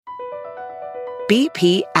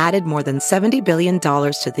BP added more than $70 billion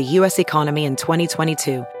to the U.S. economy in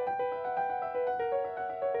 2022.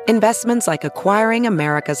 Investments like acquiring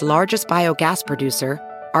America's largest biogas producer,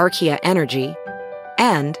 Archaea Energy,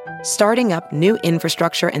 and starting up new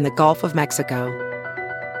infrastructure in the Gulf of Mexico.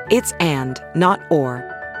 It's and, not or.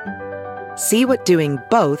 See what doing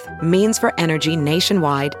both means for energy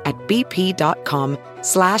nationwide at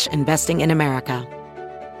bp.com/investing in America.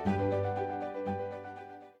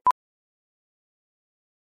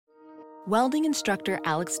 Welding instructor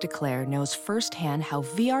Alex DeClaire knows firsthand how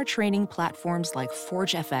VR training platforms like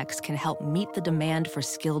ForgeFX can help meet the demand for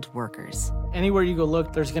skilled workers. Anywhere you go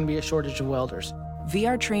look, there's going to be a shortage of welders.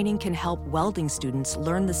 VR training can help welding students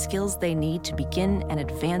learn the skills they need to begin and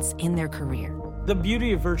advance in their career. The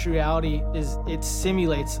beauty of virtual reality is it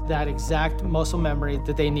simulates that exact muscle memory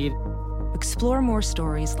that they need. Explore more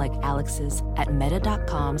stories like Alex's at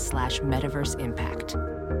meta.com/metaverseimpact.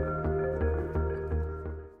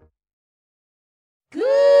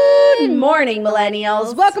 Good morning,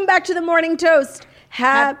 millennials. Welcome back to the Morning Toast.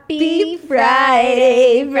 Happy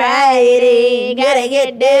Friday, Friday. Gotta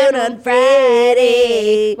get down on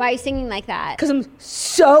Friday. Why are you singing like that? Because I'm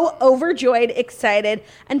so overjoyed, excited,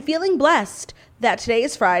 and feeling blessed that today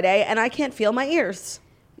is Friday and I can't feel my ears.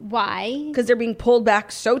 Why? Because they're being pulled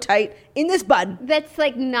back so tight in this bun. That's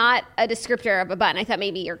like not a descriptor of a bun. I thought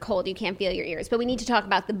maybe you're cold, you can't feel your ears. But we need to talk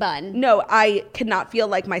about the bun. No, I cannot feel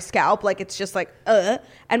like my scalp. Like it's just like,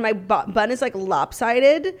 and my bun is like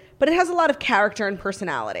lopsided, but it has a lot of character and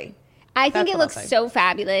personality. I think it looks so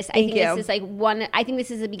fabulous. Thank you. This is like I think this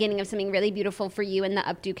is the beginning of something really beautiful for you in the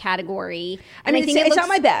updo category. And I think it's not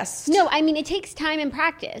my best. No, I mean, it takes time and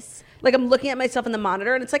practice. Like I'm looking at myself in the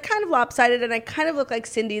monitor and it's like kind of lopsided and I kind of look like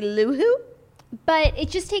Cindy Lou Who. But it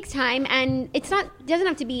just takes time and it doesn't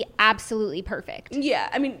have to be absolutely perfect. Yeah,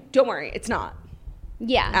 I mean, don't worry, it's not.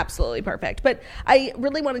 Yeah. Absolutely perfect. But I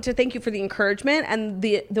really wanted to thank you for the encouragement and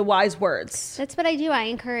the wise words. That's what I do. I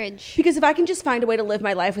encourage. Because if I can just find a way to live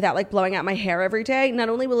my life without like blowing out my hair every day, not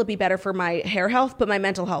only will it be better for my hair health, but my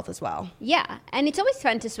mental health as well. Yeah. And it's always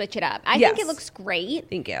fun to switch it up. I think it looks great.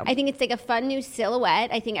 Thank you. I think it's like a fun new silhouette.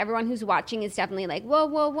 I think everyone who's watching is definitely like, whoa,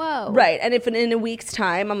 whoa, whoa. Right. And if in a week's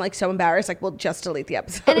time I'm like so embarrassed, like we'll just delete the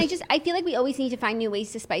episode. And I feel like we always need to find new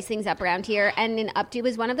ways to spice things up around here. And an updo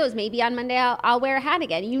is one of those. Maybe on Monday I'll wear a hat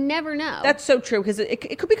again. You never know. That's so true because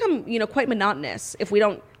it could become, quite monotonous if we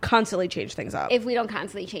don't constantly change things up. If we don't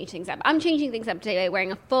constantly change things up. I'm changing things up today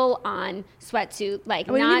wearing a full-on sweatsuit, like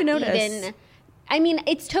I not didn't even notice. even. I mean,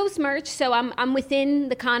 it's Toast merch, so I'm within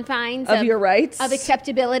the confines of your rights, of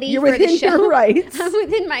acceptability. You're for within the show. your rights. I'm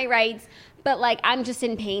within my rights, but like I'm just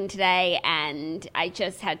in pain today, and I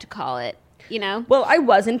just had to call it. Well, I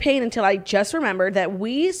was in pain until I just remembered that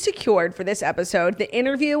we secured for this episode the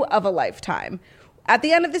interview of a lifetime. At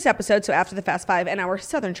the end of this episode, so after the Fast Five and our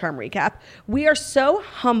Southern Charm recap, we are so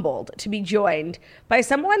humbled to be joined by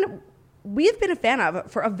someone we've been a fan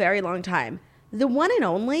of for a very long time. The one and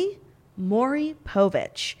only Maury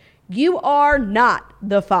Povich. You are not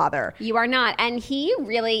the father. You are not. And he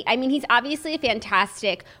really, he's obviously a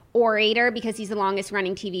fantastic orator because he's the longest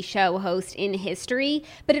running TV show host in history,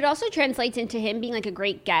 but it also translates into him being like a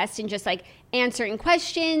great guest and just like answering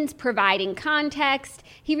questions, providing context.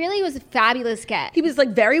 He really was a fabulous guest. He was like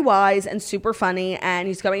very wise and super funny, and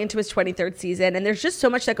he's going into his 23rd season, and there's just so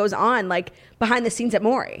much that goes on like behind the scenes at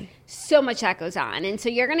Maury. So much that goes on. And so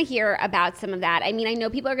you're going to hear about some of that. I mean, I know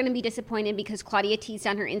people are going to be disappointed because Claudia teased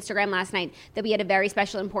on her Instagram last night that we had a very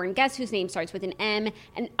special important guest whose name starts with an M,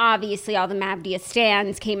 and obviously all the Mavdia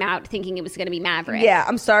stans came out thinking it was going to be Maverick. Yeah,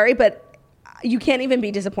 I'm sorry, but you can't even be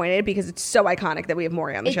disappointed because it's so iconic that we have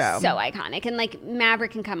Maury on the show. It's so iconic. And like Maverick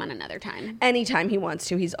can come on another time. Anytime he wants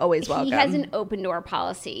to, he's always welcome. He has an open door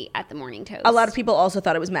policy at the Morning Toast. A lot of people also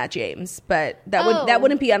thought it was Matt James, but that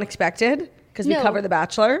wouldn't be unexpected because we cover The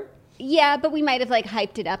Bachelor. Yeah, but we might have like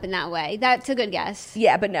hyped it up in that way. That's a good guess.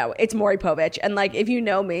 Yeah, but no, it's Maury Povich. And like, if you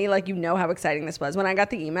know me, like, you know how exciting this was. When I got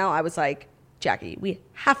the email, I was like, Jackie, we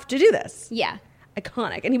have to do this. Yeah.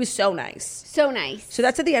 Iconic. And he was so nice. So nice. So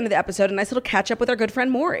that's at the end of the episode, a nice little catch up with our good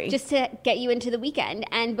friend Maury. Just to get you into the weekend.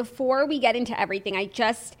 And before we get into everything, I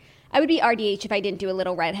would be RDH if I didn't do a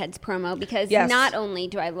little Redheads promo because not only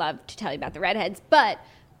do I love to tell you about the Redheads, but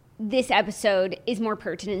this episode is more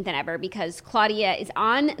pertinent than ever because Claudia is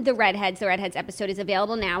on The Redheads. The Redheads episode is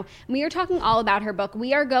available now. We are talking all about her book.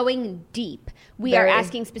 We are going deep. We are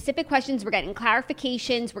asking specific questions. We're getting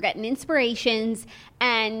clarifications. We're getting inspirations.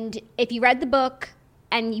 And if you read the book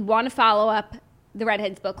and you want to follow up, the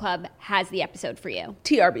Redheads Book Club has the episode for you.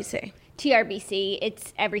 TRBC. TRBC.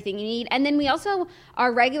 It's everything you need. And then we also,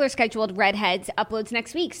 our regular scheduled Redheads uploads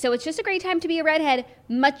next week. So it's just a great time to be a redhead,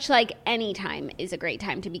 much like any time is a great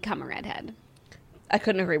time to become a redhead. I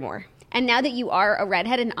couldn't agree more. And now that you are a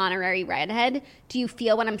redhead, an honorary redhead, do you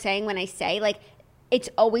feel what I'm saying when I say, like, it's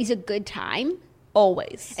always a good time?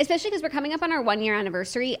 Always. Especially because we're coming up on our 1 year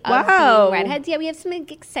anniversary of being redheads. Yeah, we have some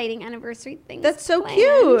exciting anniversary things. That's so planned.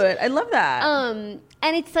 cute. I love that. And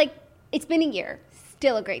it's like, it's been a year.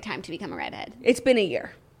 Still a great time to become a redhead. It's been a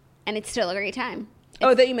year. And it's still a great time.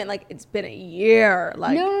 I thought you meant like it's been a year.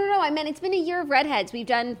 Like No. I meant it's been a year of redheads. We've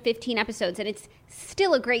done 15 episodes, and it's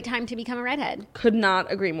still a great time to become a redhead. Could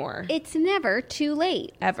not agree more. It's never too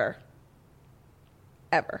late. Ever.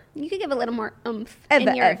 You could give a little more oomph.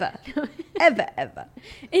 Ever.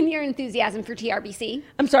 In your enthusiasm for TRBC.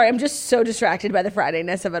 I'm sorry, I'm just so distracted by the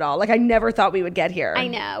Friday-ness of it all. Like, I never thought we would get here. I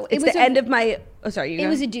know. It's the end of my... Oh, sorry, It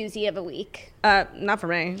was a doozy of a week. Not for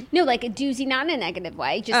me. No, like a doozy, not in a negative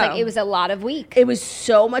way. Just like it was a lot of week. It was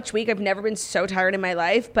so much week. I've never been so tired in my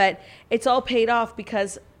life, but it's all paid off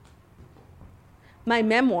because my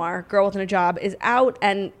memoir, Girl Within a Job, is out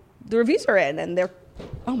and the reviews are in and they're...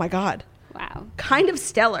 Oh, my God. Wow. Kind of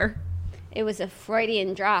stellar. It was a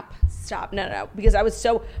Freudian drop. Stop. No. Because I was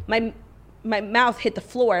so... My mouth hit the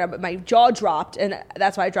floor, my jaw dropped, and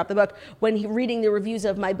that's why I dropped the book. When reading the reviews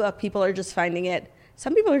of my book, people are just finding it...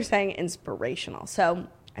 Some people are saying inspirational. So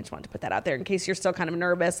I just wanted to put that out there in case you're still kind of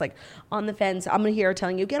nervous, like on the fence. I'm here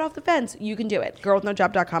telling you, get off the fence. You can do it.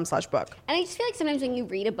 girlwithnojob.com/book. And I just feel like sometimes when you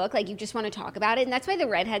read a book, like you just want to talk about it. And that's why the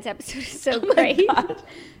Redheads episode is so great.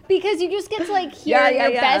 Because you just get to like hear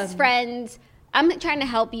your best friends. I'm trying to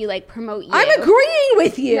help you, like, promote you. I'm agreeing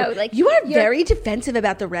with you. No, like, you are very defensive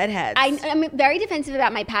about the redheads. I'm very defensive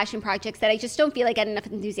about my passion projects that I just don't feel like I get enough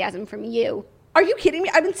enthusiasm from you. Are you kidding me?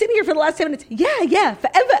 I've been sitting here for the last 10 minutes. Yeah,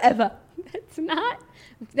 forever, ever.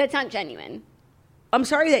 That's not genuine. I'm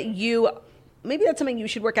sorry that you... Maybe that's something you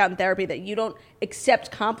should work out in therapy, that you don't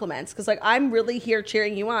accept compliments. Because, like, I'm really here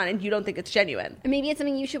cheering you on, and you don't think it's genuine. Maybe it's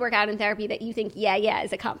something you should work out in therapy that you think, yeah,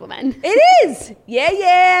 is a compliment. It is!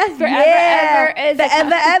 Yeah. Forever,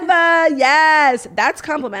 ever. Yes. That's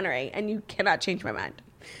complimentary, and you cannot change my mind.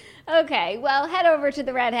 Okay, well, head over to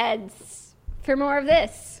the Redheads for more of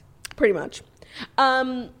this. Pretty much.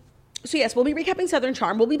 So yes, we'll be recapping Southern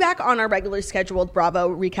Charm. We'll be back on our regularly scheduled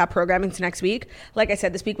Bravo recap programming next week. Like I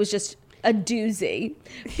said, this week was just a doozy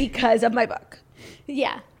because of my book.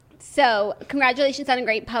 Yeah. So congratulations on a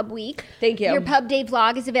great pub week. Thank you. Your pub day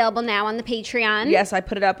vlog is available now on the Patreon. Yes, I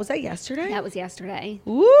put it up. Was that yesterday? That was yesterday.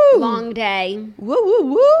 Woo! Long day.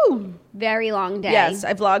 Woo! Very long day. Yes,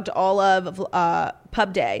 I vlogged all of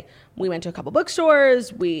pub day. We went to a couple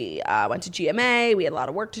bookstores. We went to GMA. We had a lot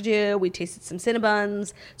of work to do. We tasted some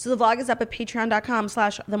Cinnabons. So the vlog is up at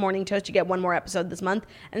patreon.com/themorningtoast. You get one more episode this month.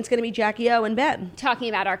 And it's going to be Jackie O and Ben. Talking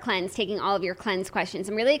about our cleanse, taking all of your cleanse questions.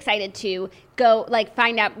 I'm really excited to go, like,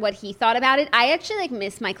 find out what he thought about it. I actually, like,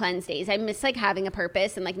 miss my cleanse days. I miss, like, having a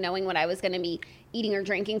purpose and, like, knowing what I was going to be eating or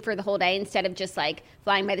drinking for the whole day instead of just, like,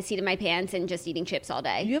 flying by the seat of my pants and just eating chips all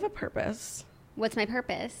day. You have a purpose. What's my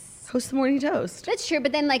purpose? Host the Morning Toast. That's true,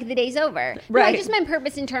 but then, like, the day's over. Right. No, I just meant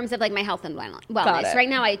purpose in terms of, like, my health and wellness. Right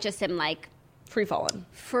now, I just am, like... Free-falling.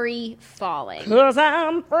 Free-falling. 'Cause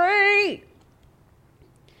I'm free.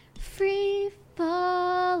 Free-falling.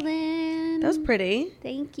 That was pretty.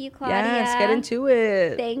 Thank you, Claudia. Yes, get into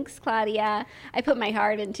it. Thanks, Claudia. I put my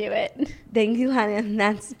heart into it. Thank you, Claudia.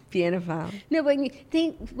 That's beautiful. No, when you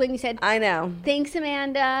said... I know. Thanks,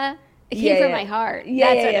 Amanda... It came from my heart.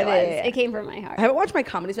 That's what it was. Yeah. It came from my heart. I haven't watched my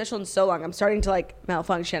comedy special in so long. I'm starting to, like,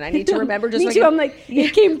 malfunction. I need to remember just... Me too. I'm like,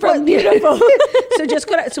 it came from beautiful.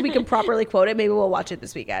 So we can properly quote it. Maybe we'll watch it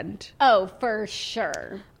this weekend. Oh, for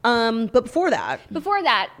sure. But before that,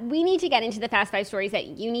 we need to get into the fast 5 stories that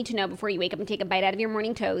you need to know before you wake up and take a bite out of your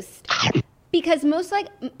morning toast. Because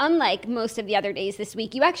unlike most of the other days this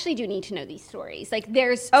week, you actually do need to know these stories. Like,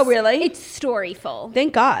 there's... Oh, really? It's storyful.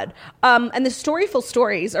 Thank God. And the storyful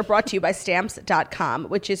stories are brought to you by Stamps.com,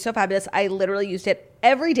 which is so fabulous. I literally used it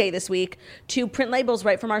every day this week to print labels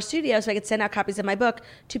right from our studio so I could send out copies of my book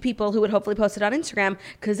to people who would hopefully post it on Instagram,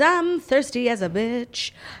 because I'm thirsty as a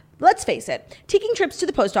bitch. Let's face it, taking trips to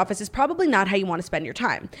the post office is probably not how you want to spend your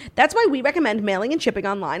time. That's why we recommend mailing and shipping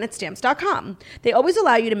online at Stamps.com. They always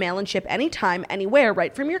allow you to mail and ship anytime, anywhere,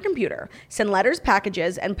 right from your computer. Send letters,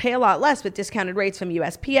 packages, and pay a lot less with discounted rates from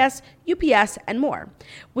USPS, UPS, and more.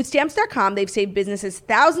 With Stamps.com, they've saved businesses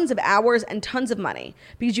thousands of hours and tons of money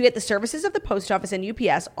because you get the services of the post office and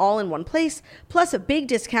UPS all in one place, plus big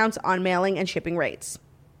discounts on mailing and shipping rates.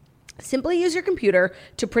 Simply use your computer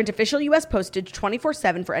to print official U.S. postage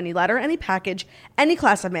 24/7 for any letter, any package, any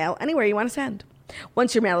class of mail, anywhere you want to send.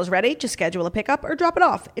 Once your mail is ready, just schedule a pickup or drop it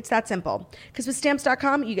off. It's that simple. Because with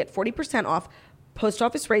Stamps.com, you get 40% off post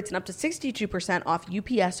office rates and up to 62% off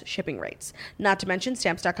UPS shipping rates. Not to mention,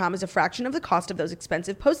 Stamps.com is a fraction of the cost of those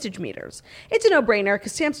expensive postage meters. It's a no-brainer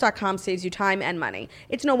because Stamps.com saves you time and money.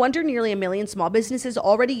 It's no wonder nearly 1 million small businesses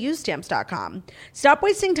already use Stamps.com. Stop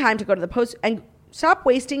wasting time to go to the post and stop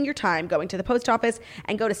wasting your time going to the post office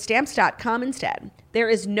and go to Stamps.com instead. There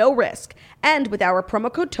is no risk. And with our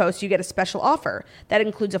promo code TOAST, you get a special offer that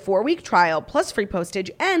includes a 4-week trial plus free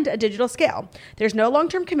postage and a digital scale. There's no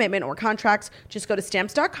long-term commitment or contracts. Just go to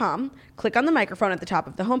Stamps.com, click on the microphone at the top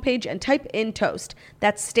of the homepage, and type in TOAST.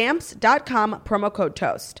 That's Stamps.com, promo code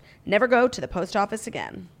TOAST. Never go to the post office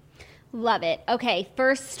again. Love it. Okay,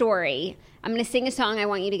 first story. I'm going to sing a song. I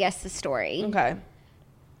want you to guess the story. Okay.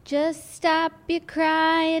 Just stop your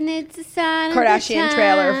crying, it's a sign of Kardashian the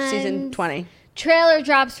trailer, times. season 20. Trailer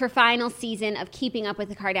drops for final season of Keeping Up with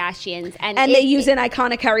the Kardashians. And they use an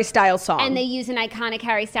iconic Harry Styles song. And they use an iconic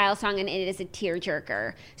Harry Styles song, and it is a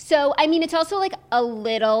tearjerker. So, I mean, it's also, like, a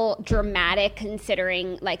little dramatic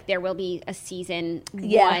considering, like, there will be a season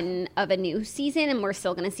 1 of a new season, and we're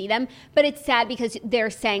still going to see them. But it's sad because they're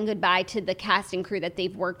saying goodbye to the cast and crew that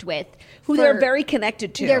they've worked with. Who they're very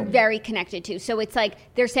connected to. They're very connected to. So it's like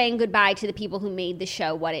they're saying goodbye to the people who made the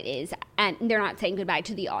show what it is, and they're not saying goodbye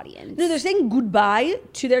to the audience. No, they're saying goodbye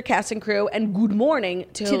to their cast and crew and good morning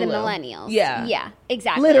to the Hulu. millennials. Yeah,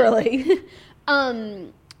 exactly. Literally.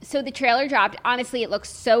 So the trailer dropped. Honestly, it looks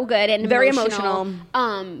so good and very emotional.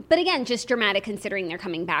 But again, just dramatic considering they're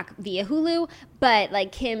coming back via Hulu. But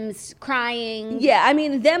like Kim's crying. Yeah, I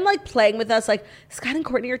mean them like playing with us. Like Scott and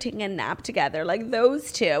Courtney are taking a nap together. Like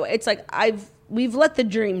those two. It's like we've let the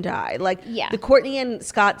dream die. Like the Courtney and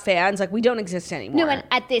Scott fans, like we don't exist anymore. No, and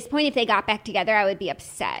at this point, if they got back together, I would be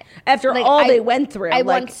upset. After like, all they went through. I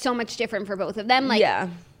want so much different for both of them. Like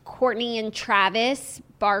Courtney and Travis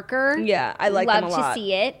Barker. Yeah, I like them a lot. Love to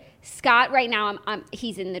see it. Scott right now,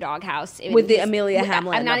 he's in the doghouse. With the Amelia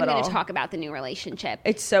Hamlin. I'm not even going to talk about the new relationship.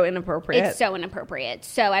 It's so inappropriate.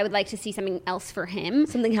 So I would like to see something else for him.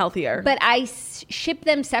 Something healthier. But I ship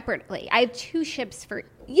them separately. I have 2 ships for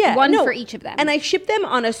one for each of them. And I ship them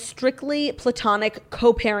on a strictly platonic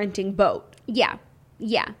co-parenting boat. Yeah.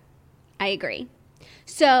 I agree.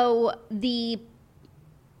 So the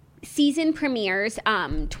season premieres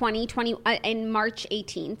 2020 in March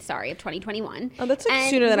 18th, of 2021. Oh, that's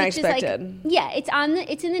like sooner than I expected.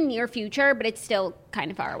 It's in the near future, but it's still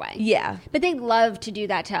kind of far away. Yeah. But they love to do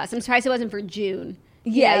that to us. I'm surprised it wasn't for June.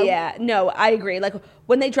 Yeah. No, I agree. Like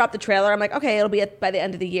when they dropped the trailer, I'm like, okay, it'll be by the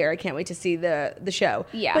end of the year. I can't wait to see the show.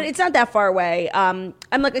 Yeah. But it's not that far away. I'm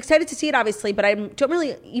like excited to see it, obviously, but I don't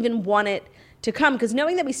really even want it to come because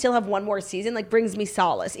knowing that we still have one more season like brings me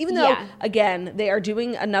solace. Even though, again, they are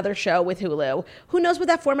doing another show with Hulu. Who knows what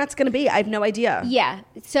that format's going to be? I have no idea. Yeah.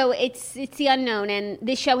 So it's the unknown, and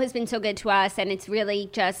this show has been so good to us, and it's really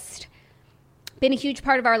just been a huge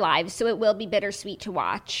part of our lives. So it will be bittersweet to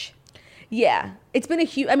watch. Yeah, it's been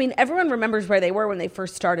everyone remembers where they were when they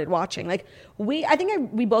first started watching. Like we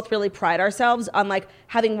both really pride ourselves on like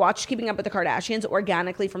having watched Keeping Up with the Kardashians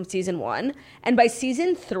organically from season 1. And by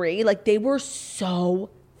season 3, like they were so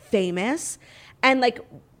famous and like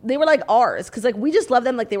they were like ours. Cause like we just love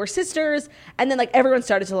them. Like they were sisters and then like everyone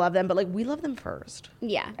started to love them, but like we love them first.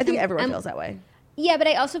 Yeah. I think everyone feels that way. Yeah, but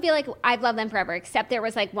I also feel like I've loved them forever, except there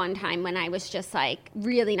was like one time when I was just like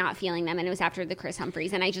really not feeling them, and it was after the Chris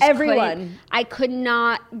Humphries, and I just I could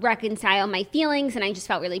not reconcile my feelings, and I just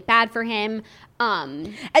felt really bad for him.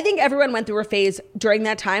 I think everyone went through a phase during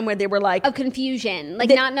that time where they were like of confusion, like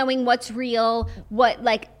not knowing what's real, what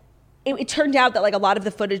like. It turned out that like a lot of the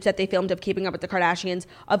footage that they filmed of Keeping Up with the Kardashians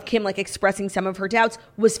of Kim like expressing some of her doubts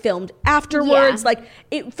was filmed afterwards. Like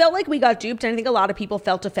it felt like we got duped, and I think a lot of people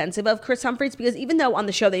felt offensive of Chris Humphries because even though on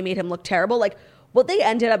the show they made him look terrible, like what they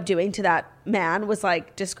ended up doing to that man was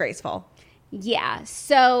like disgraceful. Yeah,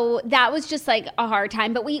 so that was just like a hard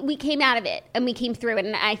time, but we came out of it and we came through it,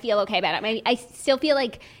 and I feel okay about it. I still feel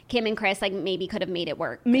like Kim and Chris like maybe could have made it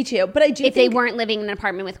work. Me too, but I do if they weren't living in an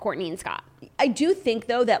apartment with Courtney and Scott. I do think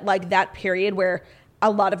though that like that period where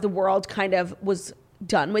a lot of the world kind of was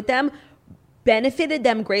done with them benefited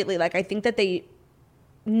them greatly. Like I think that they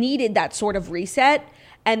needed that sort of reset.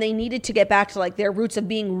 And they needed to get back to like their roots of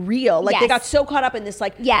being real. Like they got so caught up in this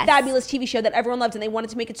like fabulous TV show that everyone loved, and they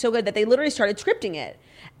wanted to make it so good that they literally started scripting it.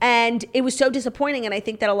 And it was so disappointing. And I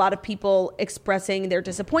think that a lot of people expressing their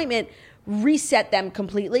disappointment reset them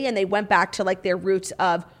completely, and they went back to like their roots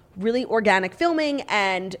of really organic filming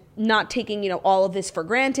and not taking, all of this for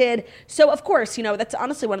granted. So of course, that's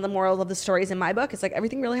honestly one of the morals of the stories in my book. It's like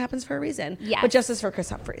everything really happens for a reason. Yes. But justice for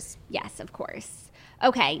Chris Humphries. Yes, of course.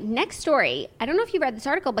 Okay, next story. I don't know if you read this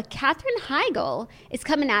article, but Katherine Heigl is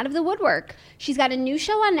coming out of the woodwork. She's got a new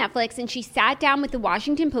show on Netflix, and she sat down with the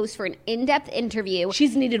Washington Post for an in-depth interview.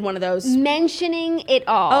 She's needed one of those. Mentioning it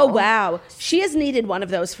all. Oh, wow. She has needed one of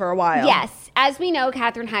those for a while. Yes. As we know,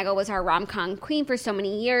 Katherine Heigl was our rom-com queen for so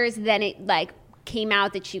many years. Then it, came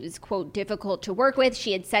out that she was, quote, difficult to work with.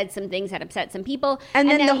 She had said some things that upset some people. And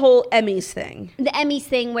then the whole Emmys thing. The Emmys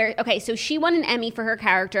thing where, okay, so she won an Emmy for her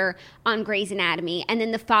character on Grey's Anatomy. And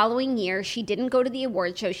then the following year, she didn't go to the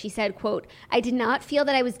award show. She said, quote, I did not feel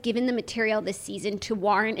that I was given the material this season to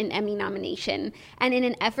warrant an Emmy nomination. And in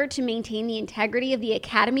an effort to maintain the integrity of the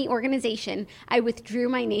Academy organization, I withdrew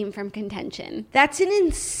my name from contention. That's an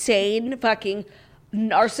insane fucking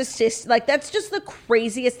narcissist. That's just the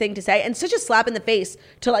craziest thing to say, and such a slap in the face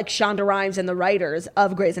to Shonda Rhimes and the writers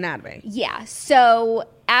of Grey's Anatomy. Yeah. So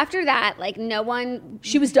after that, no one...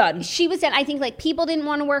 She was done. I think, people didn't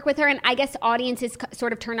want to work with her, and I guess audiences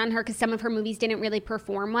sort of turned on her because some of her movies didn't really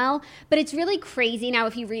perform well. But it's really crazy now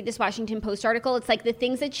if you read this Washington Post article. It's the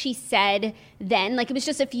things that she said then, it was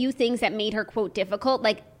just a few things that made her, quote, difficult.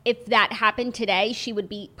 If that happened today, she would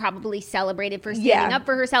be probably celebrated for standing up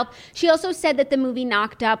for herself. She also said that the movie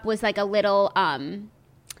Knocked Up was a little, I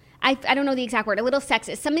don't know the exact word, a little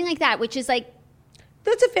sexist, something like that, which is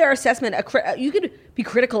That's a fair assessment. You could be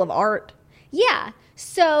critical of art. Yeah.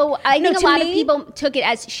 So I think a lot of people took it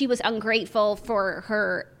as she was ungrateful for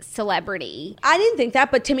her celebrity. I didn't think that,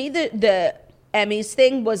 but to me, the Emmys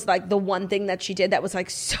thing was the one thing that she did that was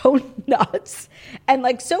so nuts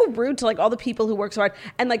and so rude to all the people who work so hard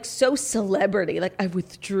and so celebrity. I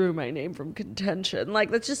withdrew my name from contention.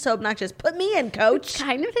 That's just so obnoxious. Put me in, coach. It's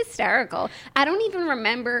kind of hysterical. I don't even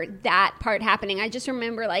remember that part happening. I just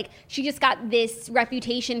remember she just got this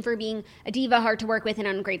reputation for being a diva, hard to work with, and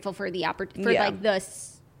ungrateful for the the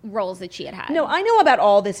roles that she had. No, I know about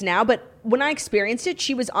all this now, but when I experienced it,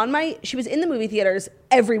 she was in the movie theaters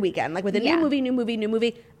every weekend, with a new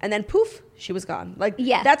movie, and then poof, she was gone.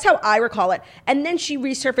 That's how I recall it. And then she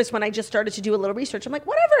resurfaced when I just started to do a little research. I'm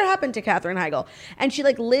whatever happened to Katherine Heigl? And she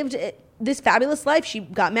lived this fabulous life. She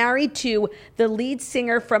got married to the lead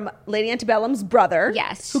singer from Lady Antebellum's brother,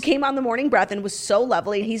 yes, who came on The Morning Breath and was so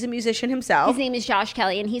lovely. And he's a musician himself. His name is Josh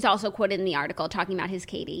Kelly, and he's also quoted in the article talking about his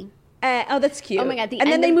Katie. Oh, that's cute. Oh my God.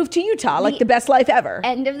 And then they moved to Utah, the best life ever.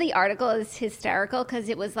 End of the article is hysterical because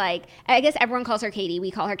it was I guess everyone calls her Katie. We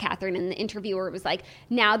call her Catherine. And the interviewer was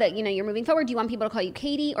now that, you're moving forward, do you want people to call you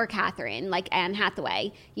Katie or Catherine? Anne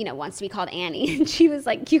Hathaway, wants to be called Annie. And she was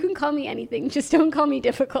you can call me anything. Just don't call me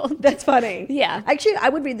difficult. That's funny. Yeah. Actually, I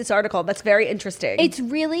would read this article. That's very interesting. It's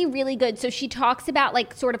really, really good. So she talks about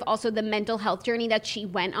sort of also the mental health journey that she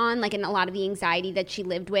went on, and a lot of the anxiety that she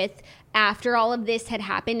lived with after all of this had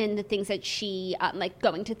happened, and the things that she,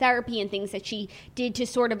 going to therapy and things that she did to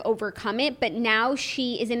sort of overcome it. But now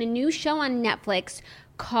she is in a new show on Netflix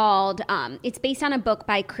called, it's based on a book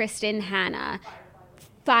by Kristen Hanna,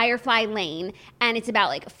 Firefly Lane, and it's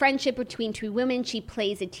about friendship between two women. She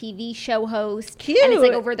plays a TV show host. Cute. And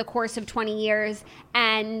it's over the course of 20 years.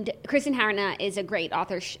 And Kristen Hanna is a great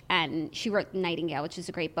author, and she wrote Nightingale, which is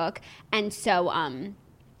a great book. And so,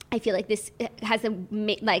 I feel this has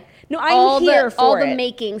all the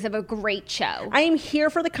makings of a great show. I am here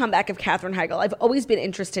for the comeback of Katherine Heigl. I've always been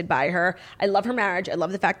interested by her. I love her marriage. I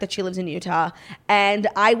love the fact that she lives in Utah. And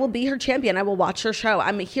I will be her champion. I will watch her show.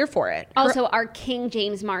 I'm here for it. Also, our King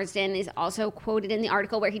James Marsden is also quoted in the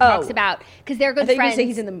article where he talks about, because they're good friends. I think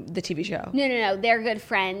you say he's in the TV show. No. They're good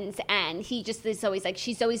friends. And he just is always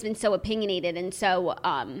she's always been so opinionated and so...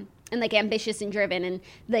 and ambitious and driven, and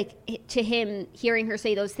to him, hearing her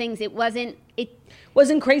say those things, it wasn't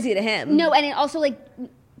crazy to him. No, and it also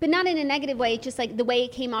but not in a negative way. It's just the way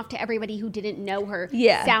it came off to everybody who didn't know her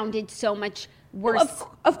sounded so much worse.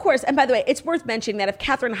 Well, of course. And by the way, it's worth mentioning that if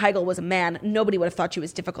Katherine Heigl was a man, nobody would have thought she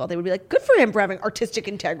was difficult. They would be good for him for having artistic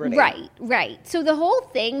integrity. Right. So the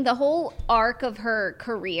whole arc of her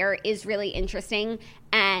career is really interesting.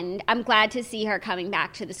 And I'm glad to see her coming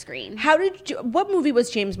back to the screen. What movie was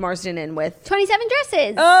James Marsden in with? 27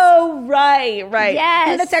 Dresses. Oh, right.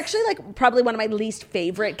 Yes. That's actually probably one of my least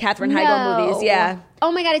favorite Katherine Heigl movies. Yeah.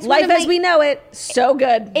 Oh my God, it's Life as We Know It. So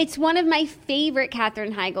good. It's one of my favorite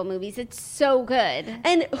Katherine Heigl movies. It's so good.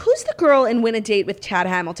 And who's the girl in Win a Date with Chad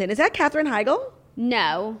Hamilton? Is that Katherine Heigl?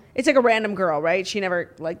 No. It's a random girl, right? She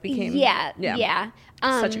never became... Yeah.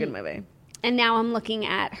 Such a good movie. And now I'm looking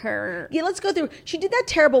at her. Yeah, let's go through. She did that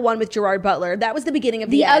terrible one with Gerard Butler. That was the beginning of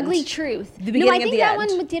the end. The Ugly Truth. The beginning of the end. I think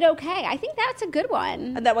that one did okay. I think that's a good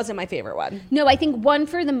one. That wasn't my favorite one. No, I think One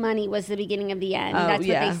for the Money was the beginning of the end. Oh, That's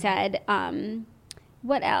what they said.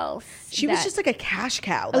 What else? She was just like a cash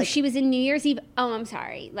cow. Oh, she was in New Year's Eve. Oh, I'm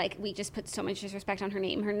sorry. Like, we just put so much disrespect on her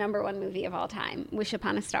name. Her number one movie of all time, Wish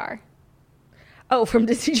Upon a Star. Oh, from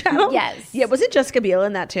Disney Channel? Yes. Yeah, was it Jessica Biel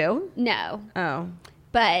in that too? No. Oh.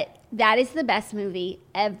 But that is the best movie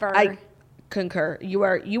ever. I concur.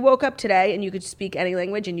 You woke up today and you could speak any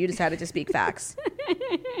language and you decided to speak facts.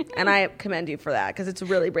 And I commend you for that because it's a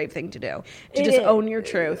really brave thing to do. To just own your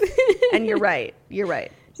truth. And you're right. You're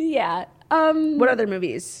right. Yeah. What other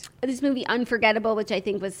movies? This movie Unforgettable, which I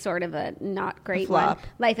think was sort of a not great one.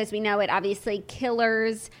 Life as We Know It, obviously.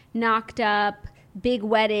 Killers, Knocked Up, Big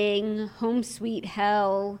Wedding, Home Sweet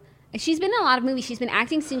Hell. She's been in a lot of movies. She's been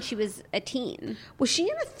acting since she was a teen. Was she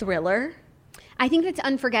in a thriller? I think that's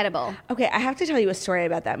Unforgettable. Okay, I have to tell you a story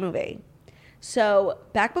about that movie. So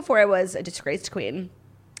back before I was a disgraced queen,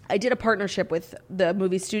 I did a partnership with the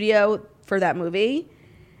movie studio for that movie.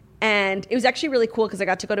 And it was actually really cool because I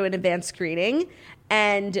got to go to an advanced screening.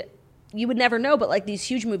 And you would never know, but like these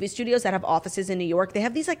huge movie studios that have offices in New York, they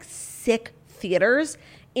have these like sick theaters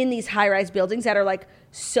in these high-rise buildings that are like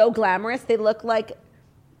so glamorous. They look like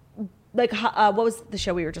what was the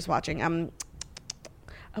show we were just watching?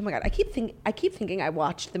 Oh my God, I keep thinking I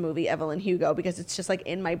watched the movie Evelyn Hugo because it's just like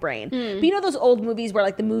in my brain. But you know those old movies where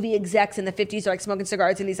like the movie execs in the 50s are like smoking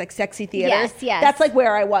cigars in these like sexy theaters? Yes. That's like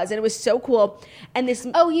where I was, and it was so cool. And this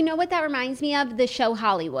you know what that reminds me of? The show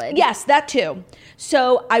Hollywood. Yes, that too.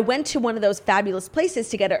 So I went to one of those fabulous places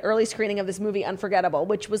to get an early screening of this movie Unforgettable,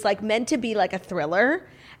 which was like meant to be like a thriller.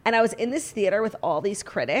 And I was in this theater with all these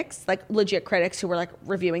critics, like legit critics who were like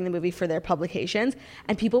reviewing the movie for their publications.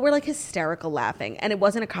 And people were like hysterical laughing. And it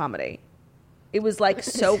wasn't a comedy. It was like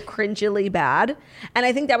so cringily bad. And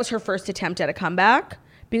I think that was her first attempt at a comeback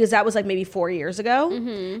because that was like maybe 4 years ago.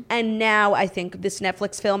 Mm-hmm. And now I think this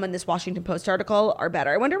Netflix film and this Washington Post article are better.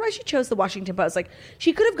 I wonder why she chose the Washington Post. Like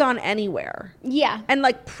she could have gone anywhere. Yeah. And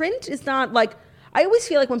like print is not like, I always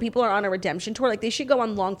feel like when people are on a redemption tour, like they should go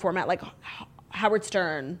on long format, like Howard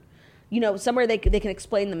Stern, you know, somewhere they can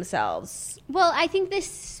explain themselves. Well, I think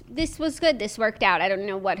this was good. This worked out. I don't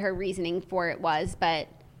know what her reasoning for it was, but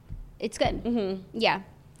it's good. Mm-hmm. Yeah.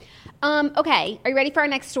 Okay. Are you ready for our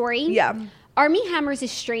next story? Yeah. Armie Hammer's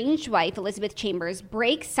estranged wife, Elizabeth Chambers,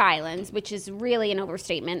 breaks silence, which is really an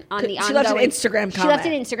overstatement on the ongoing... She left an Instagram comment. She left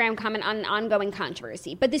an Instagram comment on ongoing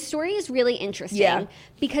controversy. But this story is really interesting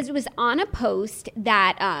because it was on a post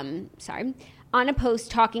that... on a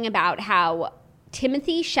post talking about how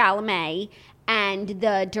Timothée Chalamet and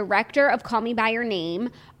the director of Call Me By Your Name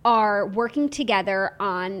are working together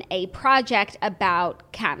on a project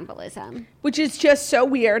about cannibalism. Which is just so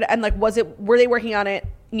weird. And like, were they working on it,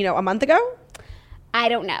 you know, a month ago? I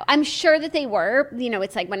don't know. I'm sure that they were. You know,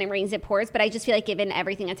 it's like when it rains, it pours. But I just feel like given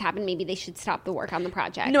everything that's happened, maybe they should stop the work on the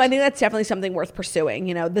project. No, I think that's definitely something worth pursuing,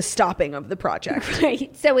 you know, the stopping of the project.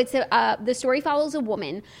 Right. So it's the story follows a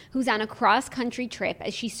woman who's on a cross-country trip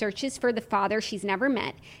as she searches for the father she's never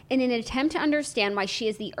met in an attempt to understand why she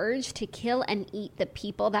has the urge to kill and eat the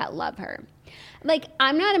people that love her. Like,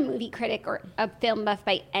 I'm not a movie critic or a film buff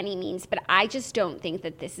by any means, but I just don't think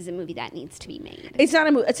that this is a movie that needs to be made. It's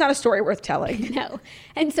not a story worth telling. No.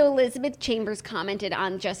 And so Elizabeth Chambers commented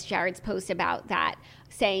on Just Jared's post about that,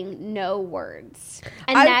 saying no words.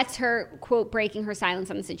 And that's her, quote, breaking her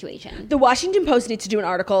silence on the situation. The Washington Post needs to do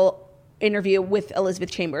an interview with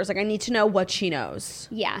Elizabeth Chambers. Like, I need to know what she knows.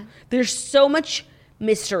 Yeah. There's so much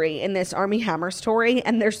mystery in this Armie Hammer story,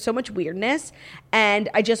 and there's so much weirdness, and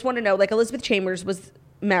I just want to know, like, Elizabeth Chambers was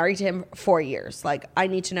married to him 4 years. Like, I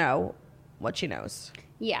need to know what she knows.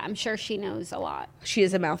 Yeah, I'm sure she knows a lot. She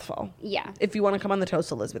is a mouthful. Yeah. If you want to come on the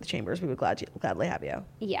Toast, Elizabeth Chambers, we would gladly have you.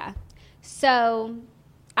 Yeah. So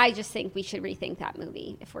I just think we should rethink that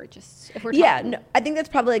movie if we're talking. Yeah, no, I think that's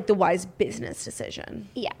probably like the wise business decision.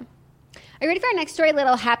 Yeah. Are you ready for our next story?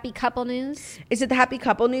 Little happy couple news. Is it the happy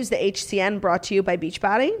couple news, the HCN brought to you by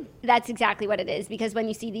Beachbody? That's exactly what it is, because when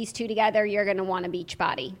you see these two together, you're going to want a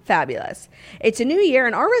Beachbody. Fabulous. It's a new year,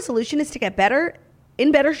 and our resolution is to get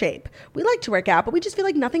in better shape. We like to work out, but we just feel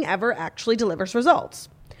like nothing ever actually delivers results.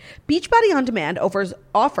 Beachbody On Demand offers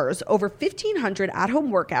over 1,500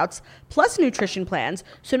 at-home workouts plus nutrition plans,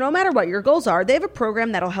 so no matter what your goals are, they have a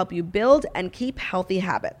program that'll help you build and keep healthy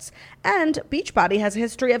habits. And Beachbody has a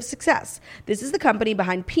history of success. This is the company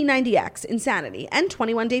behind P90X, Insanity, and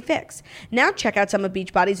 21 Day Fix. Now check out some of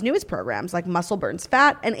Beachbody's newest programs like Muscle Burns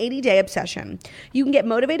Fat and 80-Day Obsession. You can get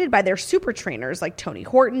motivated by their super trainers like Tony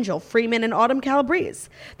Horton, Jill Freeman, and Autumn Calabrese.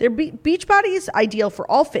 Beachbody is ideal for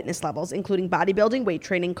all fitness levels, including bodybuilding, weight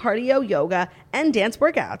training, cardio, yoga, and dance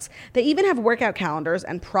workouts. They even have workout calendars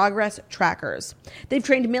and progress trackers. They've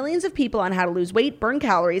trained millions of people on how to lose weight, burn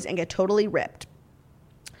calories, and get totally ripped.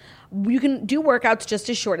 You can do workouts just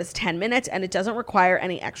as short as 10 minutes, and it doesn't require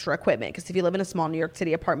any extra equipment, because if you live in a small New York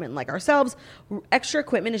City apartment like ourselves, extra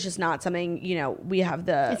equipment is just not something, you know, we have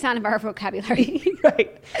the... It's not in our vocabulary.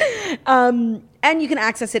 Right. And you can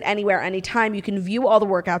access it anywhere, anytime. You can view all the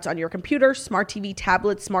workouts on your computer, smart TV,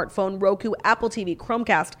 tablet, smartphone, Roku, Apple TV,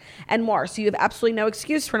 Chromecast, and more. So you have absolutely no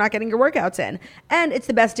excuse for not getting your workouts in. And it's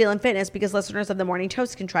the best deal in fitness, because listeners of The Morning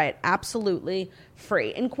Toast can try it absolutely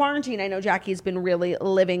free. In quarantine, I know Jackie's been really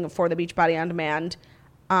living for the Beachbody On Demand.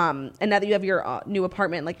 And now that you have your new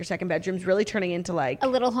apartment, like your second bedroom's really turning into like a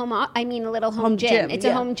little home gym. It's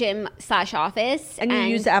a home gym / office. And you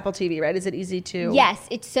use the Apple TV, right? Is it easy to? Yes,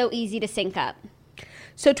 it's so easy to sync up.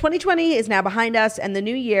 So 2020 is now behind us, and the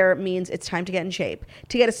new year means it's time to get in shape.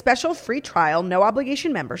 To get a special free trial, no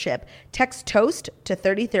obligation membership, text TOAST to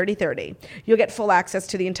 303030. You'll get full access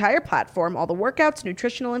to the entire platform, all the workouts,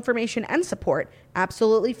 nutritional information, and support,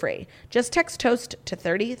 absolutely free. Just text TOAST to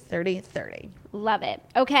 303030. Love it.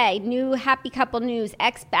 Okay, new happy couple news.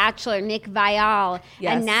 Ex-Bachelor Nick Viall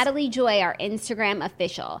and Natalie Joy are Instagram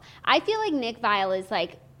official. I feel like Nick Viall is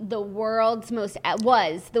like the world's most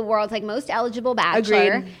eligible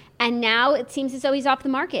bachelor. Agreed. And now it seems as though he's off the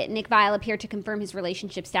market. Nick Viall appeared to confirm his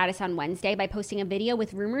relationship status on Wednesday by posting a video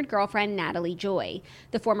with rumored girlfriend Natalie Joy.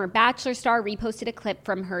 The former Bachelor star reposted a clip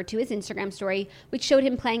from her to his Instagram story, which showed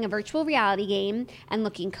him playing a virtual reality game and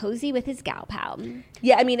looking cozy with his gal pal.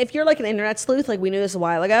 Yeah, I mean, if you're like an internet sleuth, like we knew this a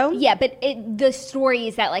while ago. Yeah, but the story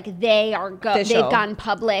is that like they've gone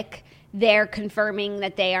public. They're confirming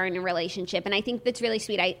that they are in a relationship. And I think that's really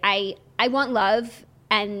sweet. I want love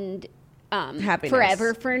and happiness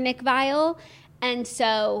forever for Nick Viall. And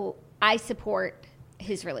so I support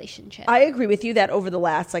his relationship. I agree with you that over the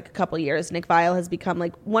last like a couple of years, Nick Viall has become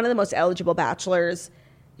like one of the most eligible bachelors.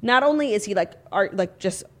 Not only is he like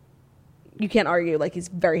just, you can't argue, like he's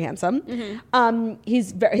very handsome. Mm-hmm.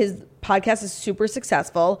 His podcast is super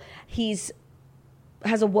successful.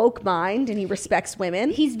 Has a woke mind and he respects women.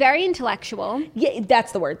 He's very intellectual. Yeah,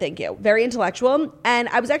 that's the word. Thank you. Very intellectual. And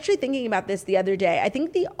I was actually thinking about this the other day. I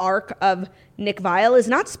think the arc of Nick Viall is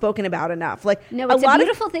not spoken about enough. Like, no, it's a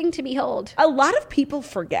beautiful thing to behold. A lot of people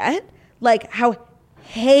forget like how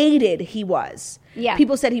hated he was. Yeah.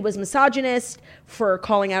 People said he was misogynist for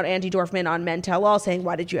calling out Andy Dorfman on Men Tell All, saying,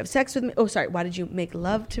 "Why did you have sex with me? Oh, sorry. Why did you make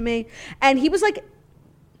love to me?" And he was like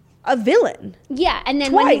a villain. Yeah, and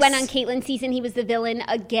then twice. When he went on Caitlyn's season, he was the villain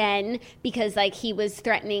again because like he was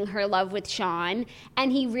threatening her love with Sean,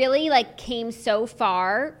 and he really like came so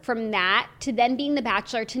far from that to then being the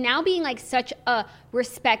Bachelor to now being like such a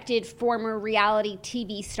respected former reality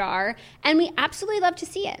TV star, and we absolutely love to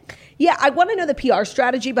see it. Yeah, I want to know the PR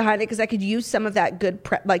strategy behind it because I could use some of that good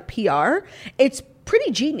PR. It's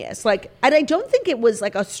pretty genius. Like, and I don't think it was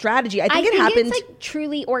like a strategy. I think it happened. It's like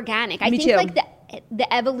truly organic. I think too. Like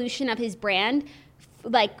the evolution of his brand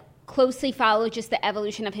like closely followed just the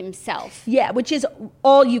evolution of himself. Yeah, which is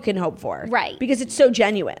all you can hope for. Right. Because it's so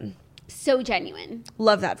genuine. So genuine.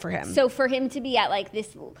 Love that for him. So for him to be at like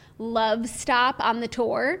this love stop on the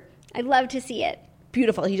tour, I'd love to see it.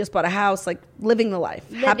 Beautiful. He just bought a house, like living the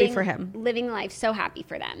life. Happy for him. Living the life. So happy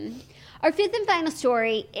for them. Our fifth and final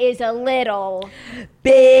story is a little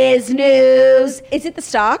biz news. Is it the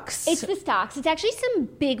stocks? It's the stocks. It's actually some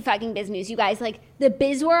big fucking biz news, you guys. Like, the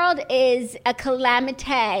biz world is a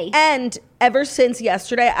calamity. And ever since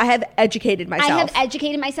yesterday, I have educated myself.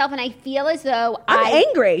 And I feel as though I'm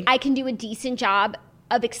angry. I can do a decent job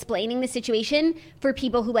of explaining the situation for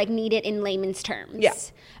people who like need it in layman's terms. Yeah.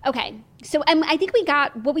 Okay. So I think we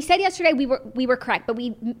got what we said yesterday. We were correct, but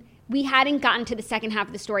we hadn't gotten to the second half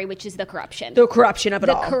of the story, which is the corruption. The corruption of it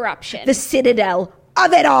all. The corruption. The Citadel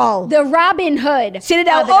of it all. The Robin Hood.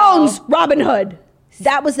 Citadel owns Robin Hood.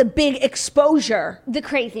 That was the big exposure. The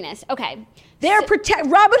craziness. Okay.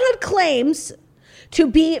 Robin Hood claims to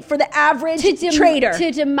be for the average trader.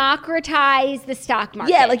 To democratize the stock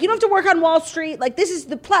market. Yeah, like you don't have to work on Wall Street. Like this is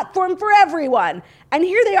the platform for everyone. And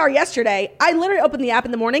here they are yesterday. I literally opened the app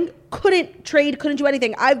in the morning, couldn't trade, couldn't do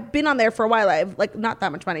anything. I've been on there for a while. I have like not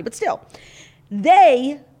that much money, but still.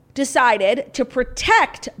 They decided to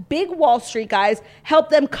protect big Wall Street guys, help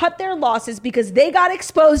them cut their losses because they got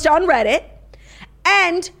exposed on Reddit.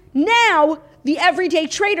 And now the everyday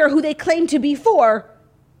trader who they claim to be for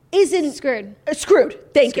isn't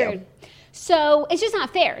screwed. Thank you. So it's just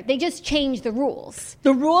not fair. They just changed the rules.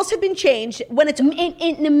 The rules have been changed when it's in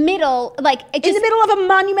the middle, like in the middle of a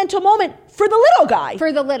monumental moment for the little guy.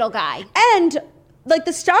 For the little guy. And like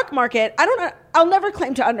the stock market, I don't know. I'll never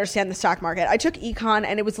claim to understand the stock market. I took econ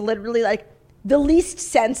and it was literally like the least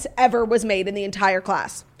sense ever was made in the entire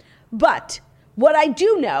class. But what I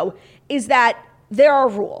do know is that there are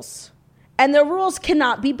rules. And the rules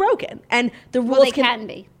cannot be broken. And the rules can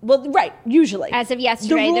be. Well, right, usually. As of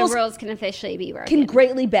yesterday, the rules can officially be broken. Can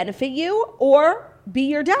greatly benefit you or be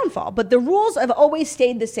your downfall. But the rules have always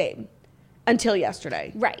stayed the same until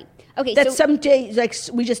yesterday. Right. Okay. That some days, like,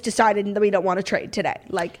 we just decided that we don't want to trade today.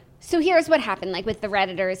 Like, so here's what happened, like with the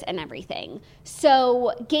Redditors and everything.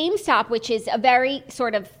 So GameStop, which is a very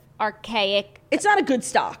sort of archaic. It's not a good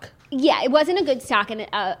stock. Yeah, it wasn't a good stock, and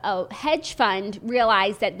a hedge fund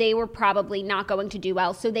realized that they were probably not going to do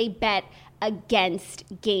well, so they bet against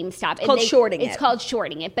GameStop. It's called shorting it. It's called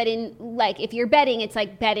shorting it, but in like if you're betting, it's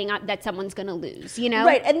like betting that someone's going to lose, you know?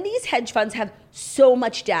 Right, and these hedge funds have so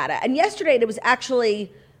much data. And yesterday it was actually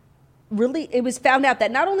it was found out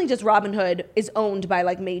that not only does Robinhood is owned by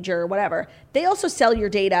like major whatever, they also sell your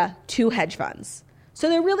data to hedge funds. So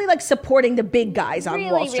they're really like supporting the big guys on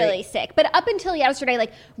Wall Street. Really sick. But up until yesterday,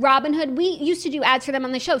 like Robinhood, we used to do ads for them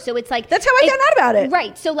on the show. So it's like... That's how I found out about it.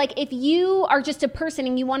 Right. So like if you are just a person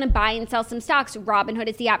and you want to buy and sell some stocks, Robinhood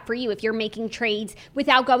is the app for you. If you're making trades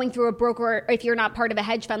without going through a broker, or if you're not part of a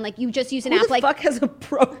hedge fund, like you just use an app like... Who the fuck has a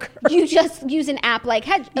broker? You just use an app like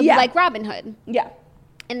like Robinhood. Yeah.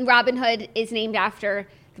 And Robinhood is named after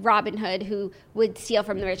Robin Hood, who would steal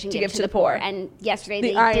from the rich and give to the poor. And yesterday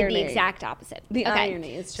they did the exact opposite. The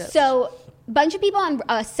irony is just... So a bunch of people on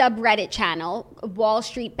a subreddit channel, Wall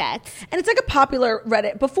Street Bets. And it's like a popular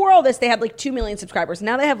Reddit. Before all this, they had like 2 million subscribers.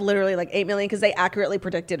 Now they have literally like 8 million because they accurately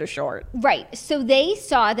predicted a short. Right. So they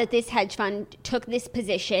saw that this hedge fund took this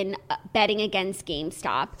position betting against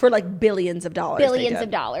GameStop. For like billions of dollars. Billions of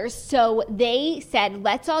dollars. So they said,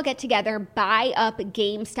 let's all get together, buy up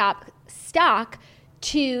GameStop stock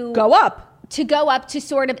to go up to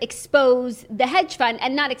sort of expose the hedge fund,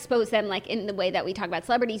 and not expose them like in the way that we talk about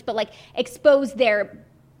celebrities, but like expose their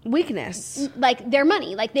weakness, like their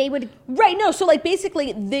money, like they would. Right. No. So like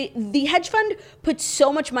basically the hedge fund put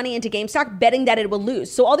so much money into GameStop betting that it will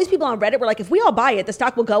lose. So all these people on Reddit were like, if we all buy it, the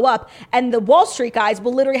stock will go up, and the Wall Street guys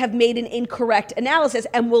will literally have made an incorrect analysis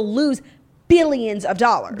and will lose billions of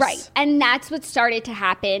dollars. Right. And that's what started to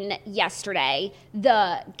happen yesterday.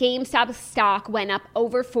 The GameStop stock went up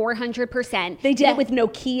over 400%. They did it with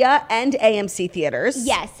Nokia and AMC theaters.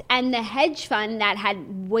 Yes. And the hedge fund that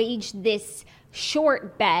had waged this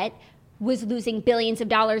short bet was losing billions of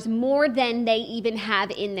dollars, more than they even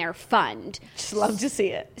have in their fund. Just love to see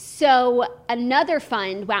it. So another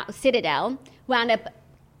fund, Citadel, wound up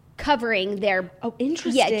covering their... Oh,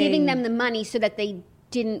 interesting. Yeah, giving them the money so that they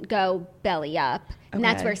didn't go belly up. And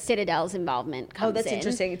that's where Citadel's involvement comes in. Oh, that's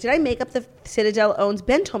interesting. Did I make up the Citadel owns?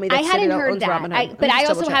 Ben told me that Citadel owns Robinhood. But I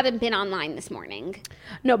also haven't been online this morning.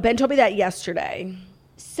 No, Ben told me that yesterday.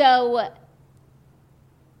 So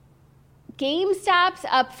GameStop's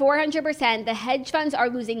up 400%. The hedge funds are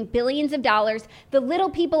losing billions of dollars. The little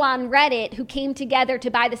people on Reddit who came together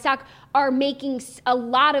to buy the stock are making a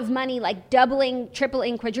lot of money, like doubling,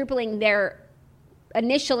 tripling, quadrupling their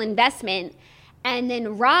initial investment. And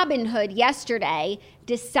then Robinhood yesterday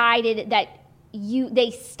decided that they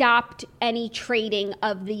stopped any trading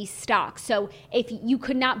of these stocks. So if you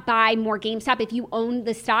could not buy more GameStop, if you owned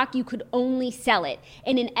the stock, you could only sell it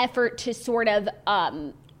in an effort to sort of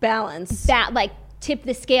balance, like tip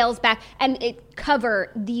the scales back and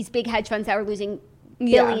cover these big hedge funds that were losing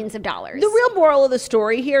billions of dollars. The real moral of the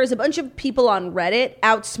story here is a bunch of people on Reddit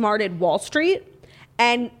outsmarted Wall Street.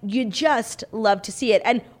 And you just love to see it.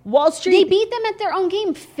 And Wall Street... They beat them at their own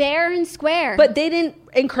game, fair and square. But they didn't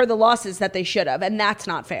incur the losses that they should have, and that's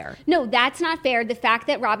not fair. No, that's not fair. The fact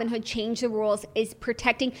that Robinhood changed the rules is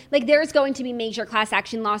protecting... Like, there's going to be major class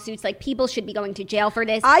action lawsuits. Like, people should be going to jail for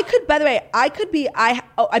this. I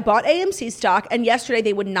bought AMC stock, and yesterday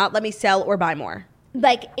they would not let me sell or buy more.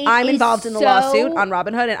 Like, I'm involved in the lawsuit on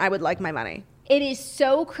Robinhood, and I would like my money. It is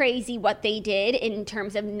so crazy what they did in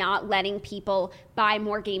terms of not letting people buy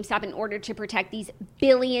more GameStop in order to protect these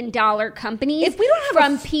billion-dollar companies if we don't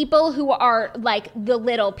have from people who are like the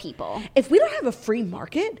little people. If we don't have a free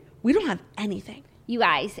market, we don't have anything. You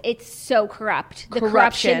guys, it's so corrupt. The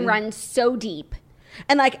corruption runs so deep.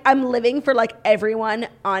 And like I'm living for like everyone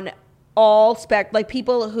on all like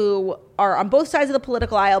people who are on both sides of the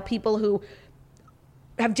political aisle, people who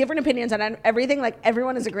have different opinions on everything. Like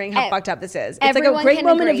everyone is agreeing how fucked up this is. It's like a great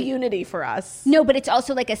moment of unity for us. No, but it's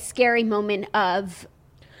also like a scary moment of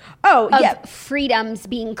freedoms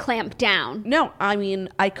being clamped down. No, I mean,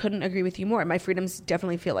 I couldn't agree with you more. My freedoms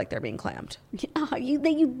definitely feel like they're being clamped. Oh, you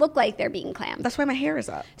look like they're being clamped. That's why my hair is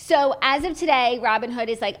up. So as of today, Robinhood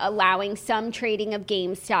is like allowing some trading of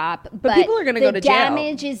GameStop. But people are going to go to jail. The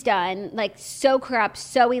damage is done. Like so corrupt,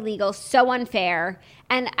 so illegal, so unfair.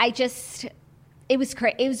 And it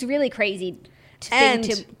was really crazy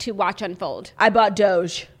to watch unfold. I bought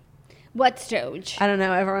Doge. What's Doge? I don't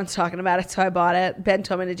know. Everyone's talking about it, so I bought it. Ben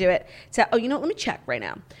told me to do it. So, you know what? Let me check right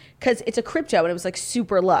now. Because it's a crypto, and it was, like,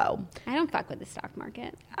 super low. I don't fuck with the stock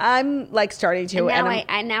market. I'm, like, starting to.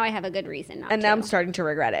 And now I have a good reason not to. And now I'm starting to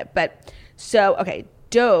regret it. But, so, okay,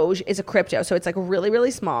 Doge is a crypto. So it's, like, really,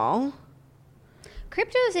 really small.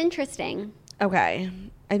 Crypto is interesting. Okay.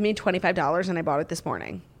 I made $25, and I bought it this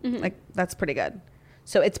morning. Mm-hmm. Like, that's pretty good.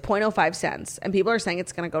 So it's 0.05 cents. And people are saying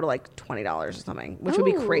it's going to go to like $20 or something, which would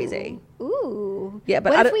be crazy. Ooh. Yeah,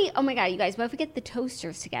 but what if we, oh my God, you guys, what if we get the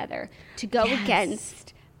toasters together to go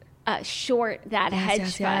against a short that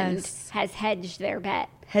hedge fund has hedged their bet?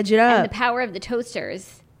 Hedge it up. And the power of the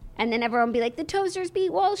toasters. And then everyone will be like, the toasters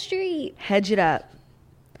beat Wall Street. Hedge it up.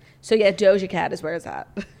 So yeah, Doja Cat is where it's at.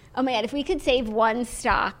 Oh my God, if we could save one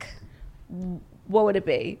stock. What would it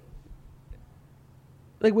be?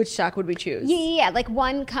 Like, which stock would we choose? Yeah. Like,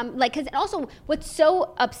 because also what's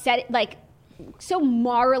so so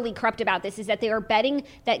morally corrupt about this is that they are betting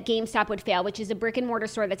that GameStop would fail, which is a brick and mortar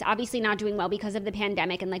store that's obviously not doing well because of the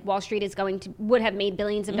pandemic. And, like, Wall Street would have made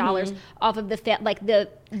billions of dollars off of the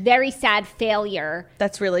very sad failure.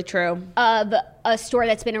 That's really true. Of a store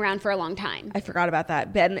that's been around for a long time. I forgot about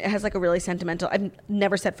that. Ben has, like, a really sentimental, I've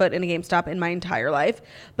never set foot in a GameStop in my entire life,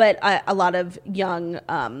 but a lot of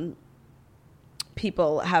young,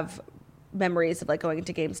 people have memories of like going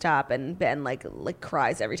to GameStop, and Ben like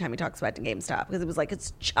cries every time he talks about GameStop because it was like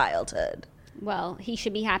its childhood. Well, he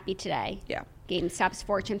should be happy today. Yeah. GameStop's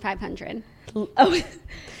Fortune 500. Oh,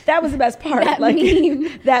 that was the best part.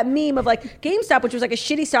 That meme of like GameStop, which was like a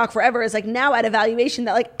shitty stock forever, is like now at a valuation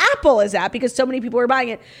that like Apple is at because so many people were buying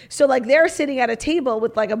it. So like they're sitting at a table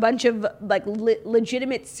with like a bunch of like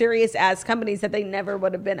legitimate serious ass companies that they never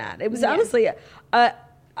would have been at. It was honestly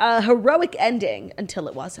a heroic ending until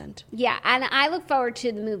it wasn't. Yeah, and I look forward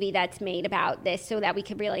to the movie that's made about this so that we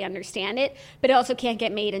could really understand it. But it also can't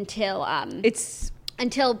get made until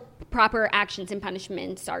until proper actions and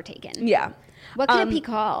punishments are taken. Yeah. What could it be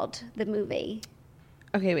called? The movie.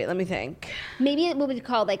 Okay, wait. Let me think. Maybe it would be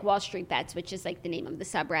called like Wall Street Bets, which is like the name of the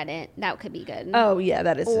subreddit. That could be good. Oh yeah,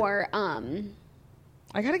 that is. Or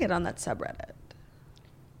I gotta get on that subreddit.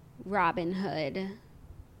 Robin Hood.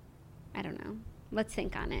 I don't know. Let's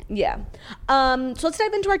think on it. Yeah. So let's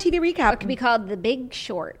dive into our TV recap. It could be called The Big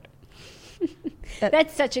Short.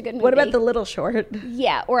 That's such a good movie. What about The Little Short?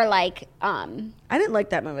 Yeah, or like... I didn't like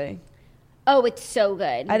that movie. Oh, it's so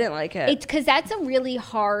good. I didn't like it. It's because that's a really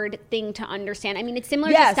hard thing to understand. I mean, it's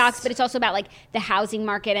similar to stocks, but it's also about like the housing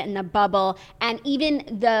market and the bubble. And even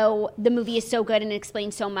though the movie is so good and it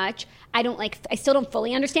explains so much, I still don't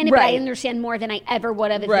fully understand it, but I understand more than I ever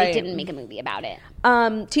would have if they didn't make a movie about it.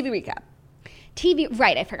 TV recap.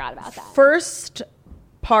 Right, I forgot about that. First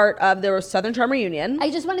part of the Southern Charm reunion. I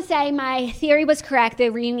just want to say my theory was correct. The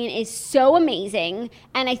reunion is so amazing,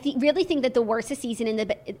 and I really think that the worse a season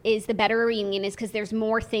is, the better a reunion is because there's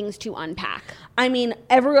more things to unpack. I mean,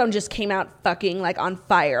 everyone just came out fucking like on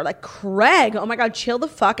fire. Like Craig, oh my God, chill the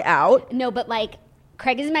fuck out. No, but like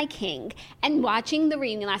Craig is my king. And watching the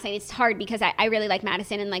reunion last night, it's hard because I really like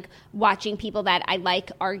Madison, and like watching people that I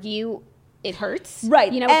like argue, it hurts.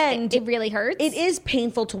 Right. You know, and it really hurts. It is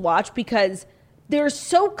painful to watch because there's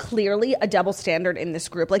so clearly a double standard in this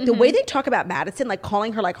group. Like the way they talk about Madison, like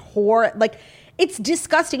calling her like whore, like it's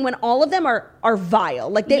disgusting when all of them are vile.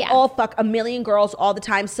 Like they all fuck a million girls all the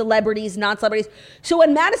time, celebrities, non-celebrities. So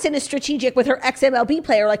when Madison is strategic with her ex-MLB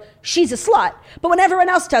player, like she's a slut. But when everyone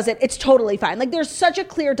else does it, it's totally fine. Like there's such a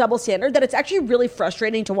clear double standard that it's actually really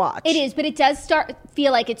frustrating to watch. It is, but it does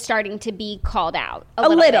feel like it's starting to be called out a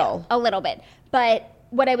little bit. But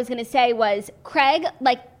what I was going to say was Craig,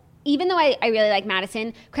 like, even though I really like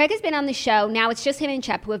Madison, Craig has been on the show. Now it's just him and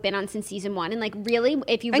Shep who have been on since season 1. And like really,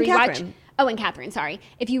 if you rewatch... and Catherine, sorry.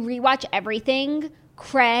 If you rewatch everything,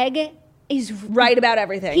 Craig is... right about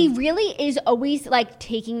everything. He really is always like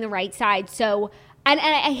taking the right side. So... And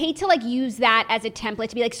I hate to like use that as a template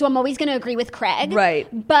to be like, so I'm always going to agree with Craig. Right.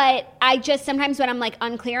 But I just sometimes when I'm like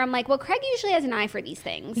unclear, I'm like, well, Craig usually has an eye for these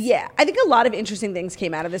things. Yeah. I think a lot of interesting things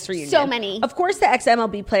came out of this reunion. So many. Of course, the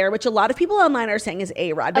ex-MLB player, which a lot of people online are saying is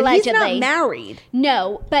A-Rod. But allegedly. He's not married.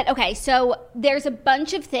 No. But okay. So there's a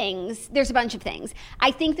bunch of things.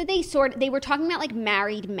 I think that they were talking about like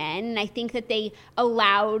married men. And I think that they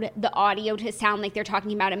allowed the audio to sound like they're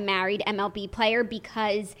talking about a married MLB player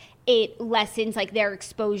because it lessens like their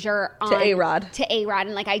exposure to A-Rod.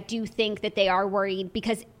 And like I do think that they are worried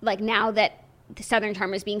because like now that the Southern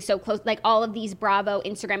Charm is being so close, like all of these Bravo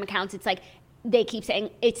Instagram accounts, it's like they keep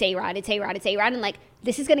saying it's A-Rod, and like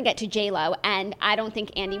this is going to get to J-Lo, and I don't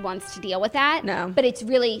think Andy wants to deal with that. No. But it's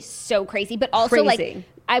really so crazy. But also like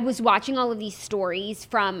I was watching all of these stories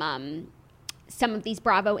from some of these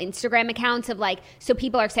Bravo Instagram accounts of like, so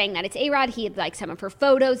people are saying that it's A-Rod. He had like some of her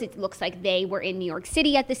photos. It looks like they were in New York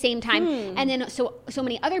City at the same time. And then so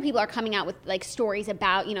many other people are coming out with like stories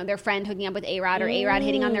about, you know, their friend hooking up with A-Rod or A-Rod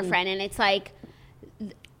hitting on their friend. And it's like,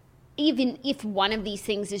 even if one of these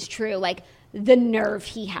things is true, like the nerve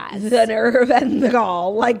he has. The nerve and the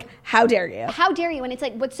gall. Like, how dare you? How dare you? And it's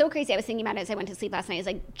like, what's so crazy, I was thinking about it as I went to sleep last night, is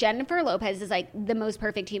like Jennifer Lopez is like the most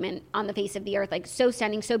perfect human on the face of the earth. Like so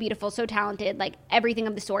stunning, so beautiful, so talented, like everything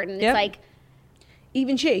of the sort. And it's like.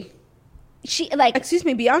 Even she like. Excuse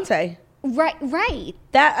me, Beyonce. Right.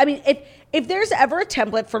 That, I mean, if there's ever a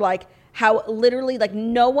template for like how literally like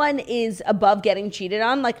no one is above getting cheated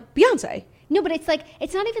on, like Beyonce. No, but it's like,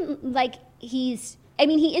 it's not even like he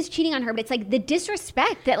is cheating on her, but it's like the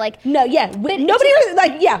disrespect that like. No, yeah. Nobody was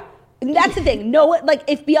like, yeah. And that's the thing. No, like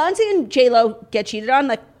if Beyonce and J-Lo get cheated on,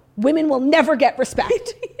 like women will never get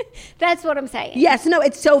respect. That's what I'm saying. Yes, no,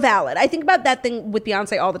 it's so valid. I think about that thing with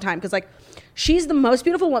Beyonce all the time because like she's the most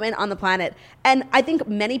beautiful woman on the planet. And I think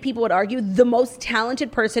many people would argue the most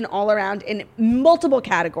talented person all around in multiple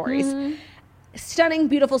categories. Mm-hmm. Stunning,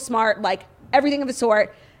 beautiful, smart, like everything of the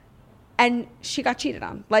sort. And she got cheated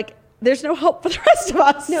on. Like, there's no hope for the rest of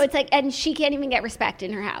us. No, it's like, and she can't even get respect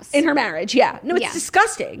in her house. In her marriage, yeah. No, it's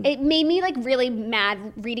disgusting. It made me like really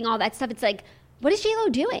mad reading all that stuff. It's like, what is J-Lo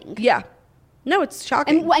doing? Yeah. No, it's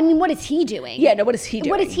shocking. I mean, what is he doing? Yeah, no, what is he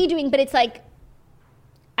doing? What is he doing? But it's like,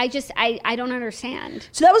 I don't understand.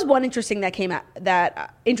 So that was one interesting thing that came out of the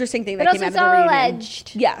reunion.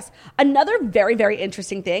 Alleged. Yes. Another very, very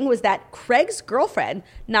interesting thing was that Craig's girlfriend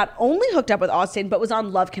not only hooked up with Austin, but was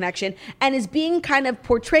on Love Connection and is being kind of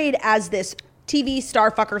portrayed as this TV star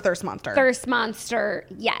fucker thirst monster. Thirst monster,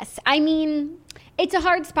 yes. I mean, it's a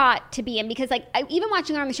hard spot to be in because like even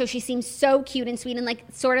watching her on the show, she seems so cute and sweet and like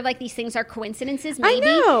sort of like these things are coincidences maybe. I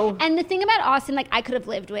know. And the thing about Austin, like I could have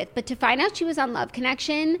lived with, but to find out she was on Love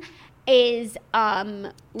Connection is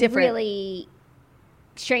different. Really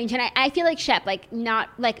strange. And I feel like Shep, like not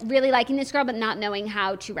like really liking this girl, but not knowing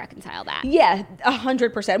how to reconcile that. Yeah,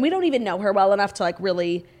 100%. We don't even know her well enough to like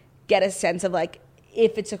really get a sense of like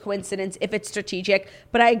if it's a coincidence, if it's strategic.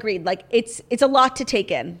 But I agreed, like it's a lot to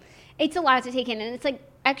take in. It's a lot to take in, and it's like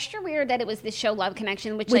extra weird that it was this show Love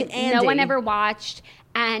Connection, which with like Andy. No one ever watched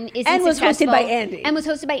and isn't and was successful. hosted by Andy. And was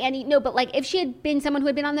hosted by Andy. No, but like if she had been someone who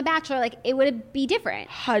had been on The Bachelor, like it would be different.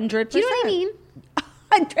 100%. Do you know what I mean?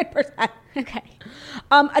 100%. Okay.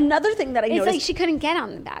 Another thing that I noticed. It's like she couldn't get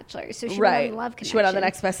on The Bachelor, so she went on Love Connection. She went on the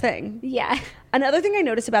next best thing. Yeah. Another thing I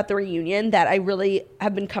noticed about the reunion that I really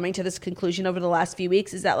have been coming to this conclusion over the last few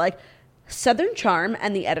weeks is that like Southern Charm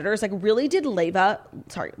and the editors like really did Leva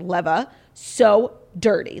so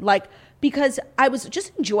dirty. Like, because I was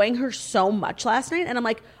just enjoying her so much last night and I'm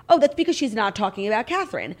like, oh, that's because she's not talking about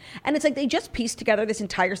Catherine. And it's like they just pieced together this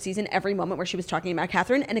entire season, every moment where she was talking about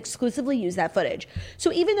Catherine and exclusively used that footage.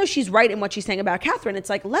 So even though she's right in what she's saying about Catherine,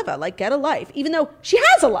 it's like, Leva, like get a life. Even though she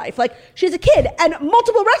has a life, like she has a kid and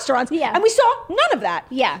multiple restaurants. Yeah. And we saw none of that.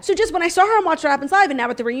 Yeah. So just when I saw her on Watch What Happens Live and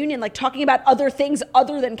now at the reunion, like talking about other things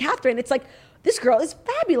other than Catherine, it's like, this girl is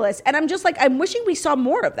fabulous. And I'm just like, I'm wishing we saw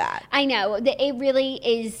more of that. I know. It really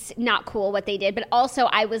is not cool what they did. But also,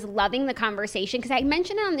 I was loving the conversation because I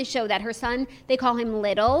mentioned it on the show that her son, they call him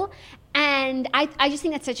Little. And I just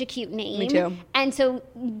think that's such a cute name. Me too. And so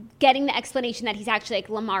getting the explanation that he's actually like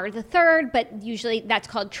Lamar the Third, but usually that's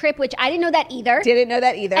called Trip, which I didn't know that either. Didn't know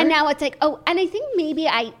that either. And now it's like, oh, and I think maybe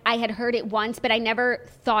I had heard it once, but I never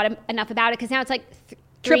thought enough about it because now it's like...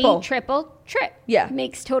 Triple trip. Yeah.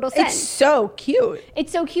 Makes total sense. It's so cute.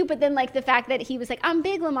 It's so cute, but then like the fact that he was like, I'm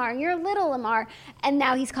big Lamar and you're little Lamar, and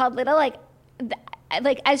now he's called Little, like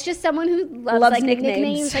as just someone who loves like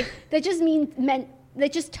nicknames, like that just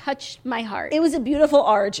that just touched my heart. It was a beautiful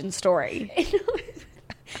origin story.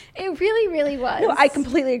 It really, really was. No, I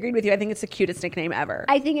completely agreed with you. I think it's the cutest nickname ever.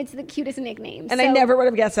 I think it's the cutest nickname. And I never would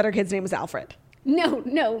have guessed that her kid's name was Alfred.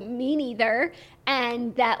 No, me neither.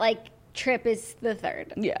 And that like Trip is the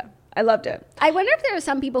third. Yeah, I loved it. I wonder if there are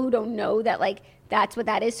some people who don't know that like that's what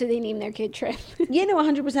that is, so they name their kid Trip. Yeah, no,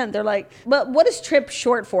 100%. They're like, but what is Trip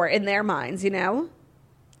short for in their minds, you know?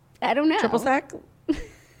 I don't know. Triple sec?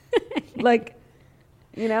 Like,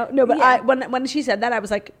 you know? No, but yeah. When she said that, I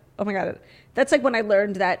was like, oh my God. That's like when I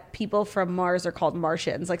learned that people from Mars are called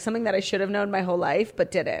Martians. Like something that I should have known my whole life,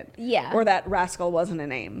 but didn't. Yeah. Or that Rascal wasn't a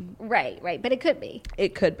name. Right. But it could be.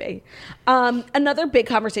 It could be. Another big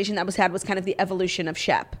conversation that was had was kind of the evolution of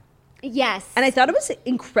Shep. Yes. And I thought it was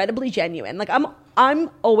incredibly genuine. Like I'm I'm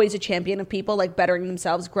always a champion of people like bettering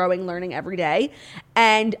themselves, growing, learning every day.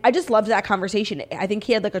 And I just loved that conversation. I think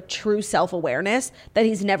he had like a true self-awareness that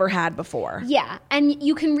he's never had before. Yeah. And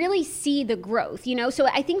you can really see the growth, you know? So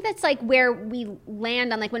I think that's like where we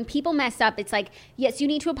land on, like, when people mess up, it's like, yes, you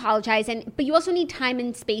need to apologize, but you also need time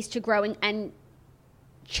and space to grow and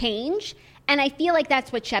change. And I feel like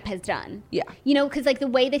that's what Shep has done. Yeah. You know, because like the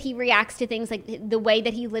way that he reacts to things, like the way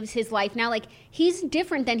that he lives his life now, like he's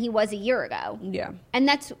different than he was a year ago. Yeah. And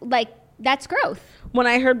that's growth. When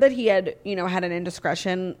I heard that he had, you know, had an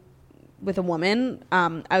indiscretion with a woman,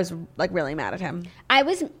 I was like really mad at him. I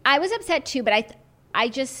was upset too, but I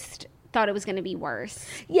just thought it was going to be worse.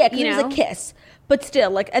 Yeah, because it was a kiss. But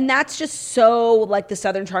still, like, and that's just so, like, the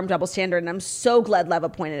Southern Charm double standard, and I'm so glad Leva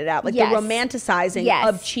pointed it out. Like, the romanticizing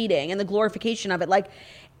of cheating and the glorification of it. Like,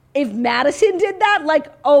 if Madison did that, like,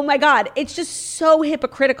 oh my God, it's just so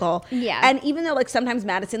hypocritical. Yeah. And even though, like, sometimes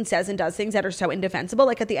Madison says and does things that are so indefensible,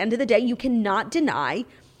 like, at the end of the day, you cannot deny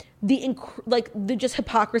the just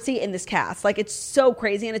hypocrisy in this cast. Like, it's so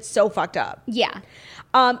crazy and it's so fucked up. Yeah.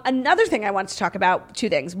 Another thing I wanted to talk about, two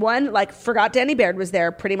things. One, like, forgot Danny Baird was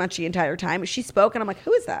there pretty much the entire time. She spoke and I'm like,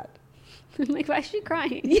 who is that? I'm like, why is she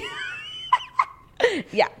crying?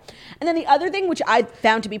 Yeah. And then the other thing, which I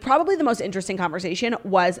found to be probably the most interesting conversation,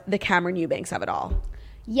 was the Cameron Eubanks of it all.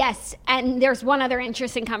 Yes. And there's one other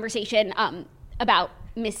interesting conversation about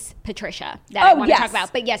Miss Patricia that I want to talk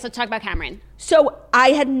about. But yes, let's talk about Cameron. So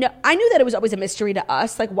I knew that it was always a mystery to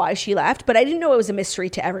us, like why she left, but I didn't know it was a mystery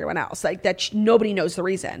to everyone else, like that nobody knows the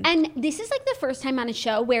reason. And this is like the first time on a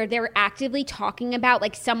show where they're actively talking about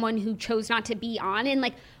like someone who chose not to be on, and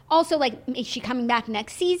like also like, is she coming back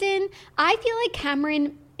next season? I feel like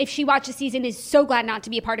Cameron, if she watched the season, is so glad not to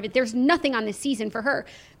be a part of it. There's nothing on this season for her.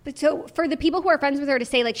 But so for the people who are friends with her to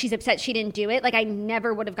say like she's upset she didn't do it, like I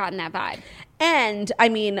never would have gotten that vibe. And I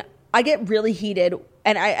mean, I get really heated,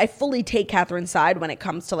 and I fully take Catherine's side when it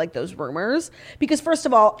comes to like those rumors, because first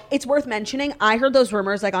of all, it's worth mentioning, I heard those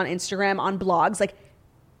rumors like on Instagram, on blogs, like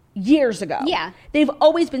years ago. Yeah. They've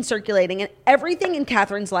always been circulating, and everything in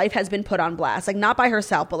Catherine's life has been put on blast, like not by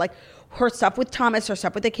herself, but like her stuff with Thomas, her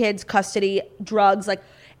stuff with the kids, custody, drugs, like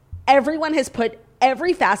everyone has put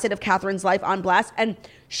every facet of Catherine's life on blast, and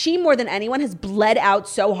she more than anyone has bled out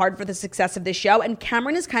so hard for the success of this show, and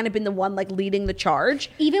Cameron has kind of been the one like leading the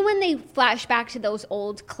charge. Even when they flash back to those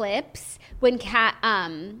old clips when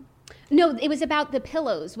no, it was about the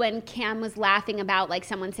pillows when Cam was laughing about like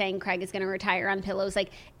someone saying Craig is going to retire on pillows.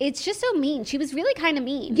 Like, it's just so mean. She was really kind of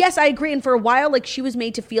mean. Yes, I agree. And for a while, like, she was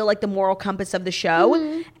made to feel like the moral compass of the show.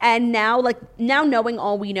 Mm-hmm. And now knowing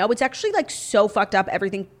all we know, it's actually like so fucked up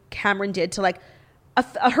everything Cameron did to like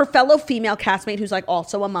her fellow female castmate who's like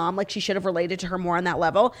also a mom. Like, she should have related to her more on that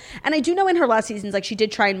level. And I do know in her last seasons, like, she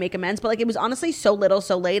did try and make amends, but like it was honestly so little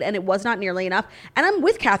so late, and it was not nearly enough. And I'm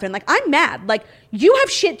with Catherine. Like, I'm mad. Like, you have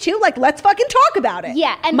shit too. Like, let's fucking talk about it.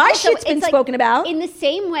 Yeah. And my also, shit's been spoken about. In the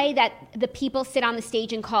same way that the people sit on the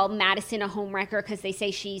stage and call Madison a homewrecker because they say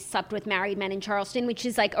she slept with married men in Charleston, which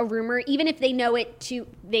is like a rumor, even if they know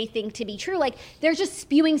they think to be true. Like, they're just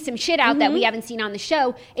spewing some shit out that we haven't seen on the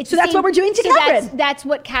show. So that's what we're doing to Catherine. That's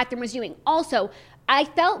what Catherine was doing. Also, I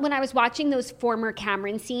felt when I was watching those former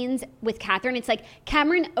Cameron scenes with Catherine, it's like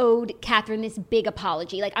Cameron owed Catherine this big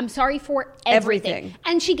apology. Like, I'm sorry for everything.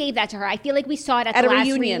 And she gave that to her. I feel like we saw it at the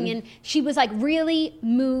last reunion. She was like really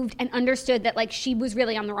moved and understood that like she was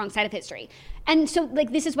really on the wrong side of history. And so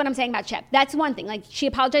like, this is what I'm saying about Shep. That's one thing. Like, she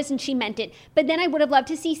apologized and she meant it. But then I would have loved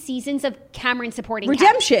to see seasons of Cameron supporting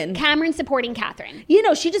redemption. Cameron supporting Catherine. You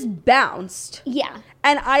know, she just bounced. Yeah.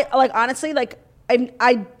 And I like, honestly, like,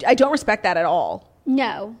 I don't respect that at all.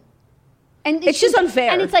 No. And it's just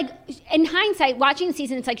unfair. And it's like, in hindsight, watching the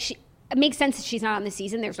season, it's like it makes sense that she's not on the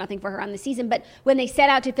season. There's nothing for her on the season. But when they set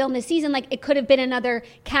out to film this season, like, it could have been another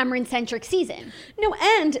Cameron-centric season. No,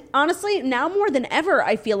 and honestly, now more than ever,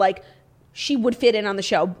 I feel like she would fit in on the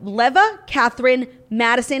show. Leva, Catherine,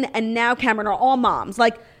 Madison, and now Cameron are all moms.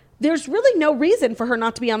 Like, there's really no reason for her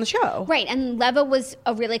not to be on the show. Right. And Leva was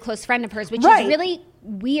a really close friend of hers, which is really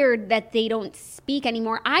weird that they don't speak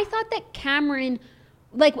anymore. I thought that Cameron,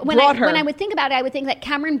 like, when I would think about it, I would think that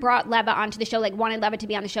Cameron brought Leva onto the show, like, wanted Leva to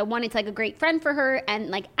be on the show. One, it's like a great friend for her and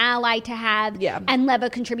like ally to have. Yeah. And Leva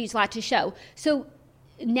contributes a lot to the show. So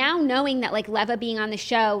now knowing that like Leva being on the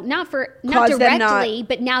show, not directly,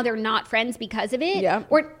 but now they're not friends because of it. Yeah.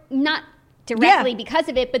 Or not directly because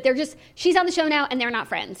of it, but she's on the show now and they're not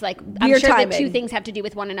friends. Like, I'm sure that two things have to do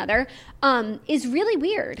with one another, is really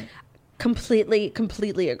weird.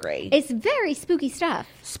 Completely agree. It's very spooky stuff.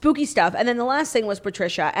 And then the last thing was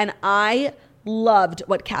Patricia, and I loved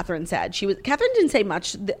what Catherine said. Catherine didn't say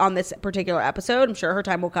much on this particular episode. I'm sure her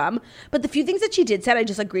time will come. But the few things that she did said, I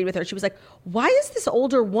just agreed with her. She was like, why is this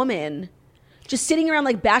older woman just sitting around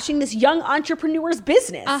like bashing this young entrepreneur's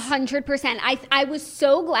business? 100%. I was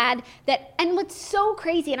so glad that, and what's so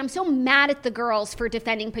crazy, and I'm so mad at the girls for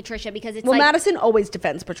defending Patricia because it's Madison always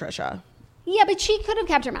defends Patricia. Yeah, but she could have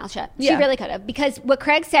kept her mouth shut. She Yeah. really could have, because what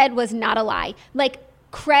Craig said was not a lie. Like,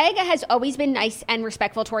 Craig has always been nice and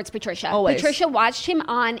respectful towards Patricia. Always. Patricia watched him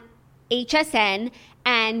on HSN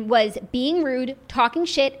and was being rude, talking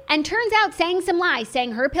shit, and turns out saying some lies,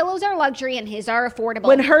 saying her pillows are luxury and his are affordable.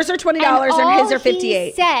 When hers are $20 and his are $58.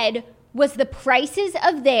 He said was the prices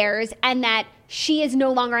of theirs and that she is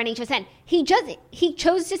no longer on HSN. He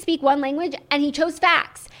chose to speak one language and he chose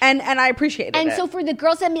facts. And I appreciate it. And so for the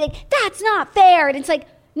girls to be like, that's not fair. And it's like,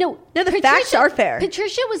 no, the facts are fair.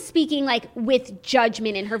 Patricia was speaking like with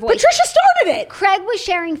judgment in her voice. Patricia started it. Craig was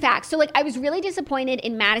sharing facts. So like I was really disappointed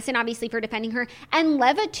in Madison, obviously, for defending her, and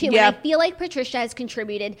Leva too. Yeah. And I feel like Patricia has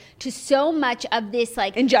contributed to so much of this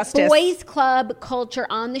like injustice, boys club culture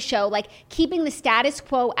on the show, like keeping the status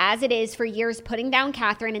quo as it is for years, putting down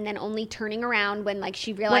Catherine, and then only turning around when like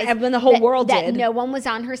she realized when the whole world that did. No one was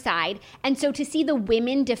on her side. And so to see the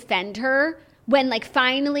women defend her when like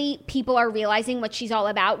finally people are realizing what she's all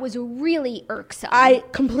about was really irksome. I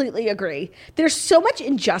completely agree. There's so much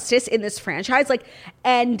injustice in this franchise, like,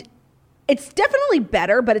 and it's definitely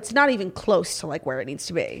better, but it's not even close to like where it needs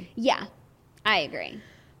to be. Yeah, I agree.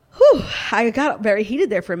 Whew, I got very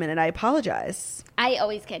heated there for a minute. I apologize. I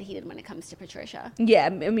always get heated when it comes to Patricia. Yeah, I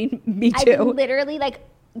mean, me too. I'm literally like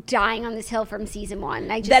dying on this hill from season 1.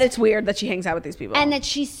 That it's weird that she hangs out with these people. And that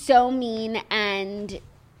she's so mean and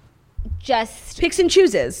just picks and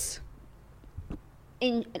chooses,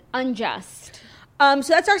 unjust. So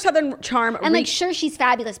that's our Southern Charm. And like, sure, she's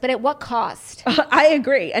fabulous, but at what cost? I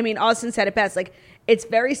agree. I mean, Austin said it best. Like, it's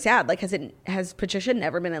very sad. Like, has Patricia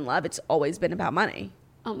never been in love? It's always been about money.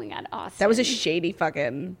 Oh my God, Austin. That was a shady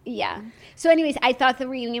fucking. Yeah. So anyways, I thought the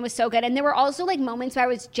reunion was so good. And there were also like moments where I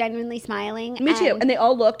was genuinely smiling. Me too. And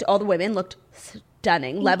all the women looked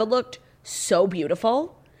stunning. Leva looked so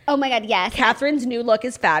beautiful. Oh my God, yes. Catherine's new look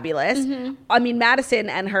is fabulous. Mm-hmm. I mean, Madison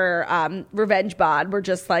and her revenge bod were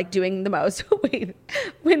just like doing the most. Wait,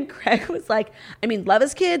 when Craig was like, I mean,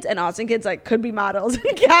 Leva's kids and Austin kids like could be models.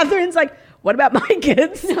 And Catherine's like, what about my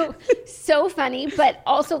kids? No, so funny, but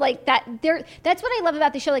also like that. That's what I love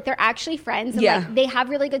about the show. Like they're actually friends. And, like, they have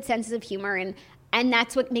really good senses of humor and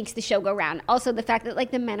that's what makes the show go round. Also, the fact that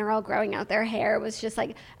like the men are all growing out their hair was just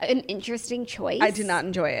like an interesting choice. I did not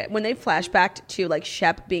enjoy it. When they flashbacked to like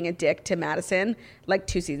Shep being a dick to Madison like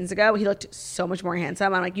 2 seasons ago, he looked so much more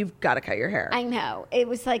handsome. I'm like, you've got to cut your hair. I know. It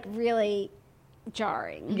was like really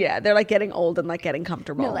jarring. Yeah, they're like getting old and like getting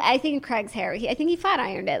comfortable. No, I think Craig's hair, I think he flat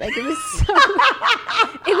ironed it. Like it was so,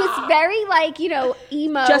 it was very like, you know,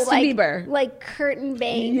 emo. Justin like, Bieber. Like curtain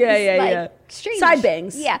bangs. Yeah. Strange. Side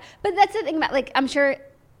bangs. Yeah. But that's the thing about like, I'm sure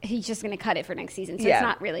he's just going to cut it for next season. So it's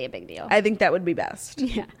not really a big deal. I think that would be best.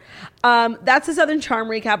 Yeah. That's the Southern Charm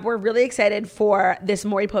recap. We're really excited for this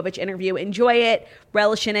Maury Povich interview. Enjoy it,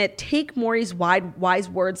 relish in it, take Maury's wise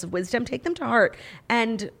words of wisdom, take them to heart,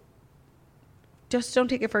 and just don't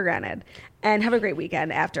take it for granted. And have a great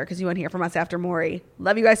weekend after, because you want to hear from us after Maury.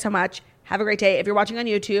 Love you guys so much. Have a great day. If you're watching on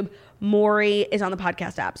YouTube, Maury is on the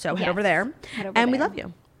podcast app. So head over there. We love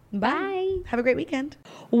you. Bye. Have a great weekend.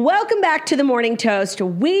 Welcome back to the Morning Toast.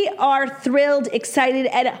 We are thrilled, excited,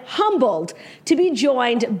 and humbled to be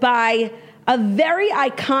joined by a very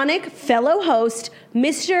iconic fellow host,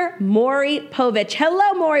 Mr. Maury Povich.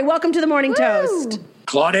 Hello, Maury. Welcome to the Morning Toast.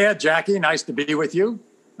 Claudia, Jackie, nice to be with you.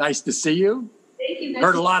 Nice to see you. Thank you.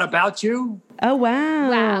 Heard a lot about you. Oh, wow.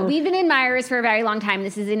 Wow. We've been admirers for a very long time.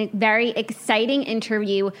 This is a very exciting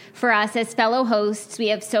interview for us as fellow hosts. We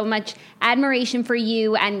have so much admiration for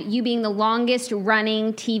you, and you being the longest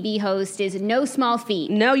running TV host is no small feat.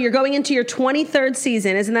 No, you're going into your 23rd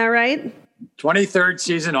season. Isn't that right? 23rd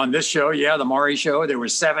season on this show. Yeah, the Maury Show. There were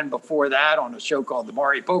 7 before that on a show called the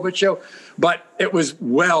Maury Povich Show. But it was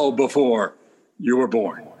well before you were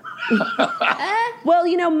born. Well,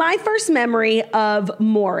 you know, my first memory of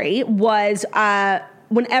Maury was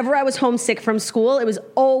whenever I was homesick from school, it was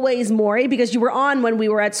always Maury because you were on when we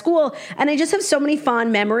were at school. And I just have so many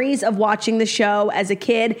fond memories of watching the show as a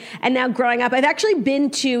kid. And now growing up, I've actually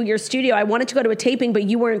been to your studio. I wanted to go to a taping, but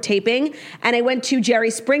you weren't taping. And I went to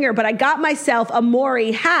Jerry Springer, but I got myself a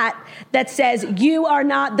Maury hat that says, "You are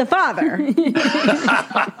not the father."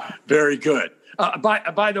 Very good.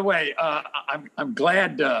 By the way, I'm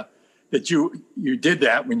glad that you did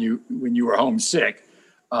that when you were homesick.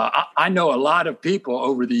 I know a lot of people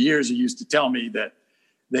over the years who used to tell me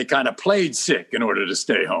they kind of played sick in order to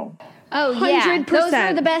stay home. Oh, yeah. 100%. Those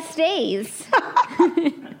are the best days.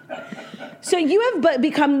 So you have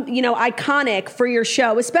become, iconic for your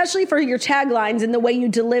show, especially for your taglines and the way you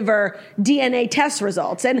deliver DNA test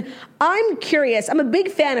results. And I'm curious, I'm a big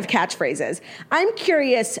fan of catchphrases. I'm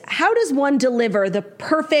curious, how does one deliver the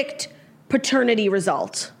perfect paternity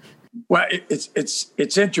result? Well,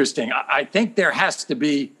 it's interesting. I think there has to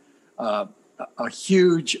be a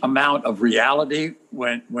huge amount of reality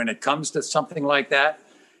when it comes to something like that.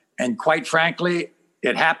 And quite frankly,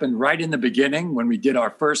 it happened right in the beginning when we did our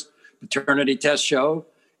first paternity test show,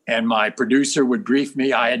 and my producer would brief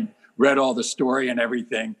me. I had read all the story and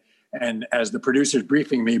everything. And as the producer's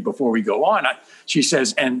briefing me before we go on, she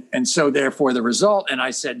says, and so therefore the result. And I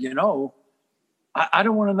said, I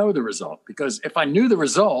don't want to know the result, because if I knew the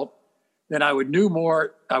result, then I would know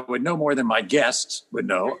more than my guests would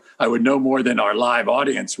know. I would know more than our live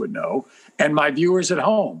audience would know, and my viewers at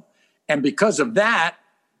home. And because of that,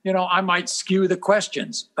 I might skew the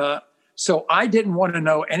questions. So I didn't want to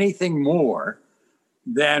know anything more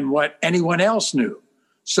than what anyone else knew.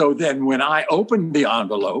 So then when I opened the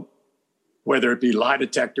envelope, whether it be lie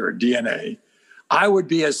detector or DNA, I would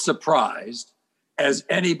be as surprised as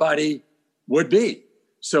anybody would be.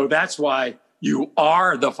 So that's why you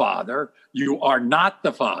are the father, you are not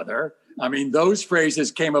the father. I mean, those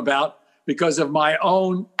phrases came about because of my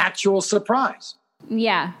own actual surprise.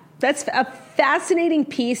 Yeah. That's a fascinating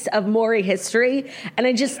piece of Maury history. And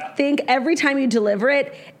I just think every time you deliver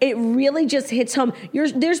it, it really just hits home.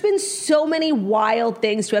 There's been so many wild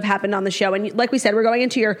things to have happened on the show. And like we said, we're going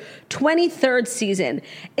into your 23rd season.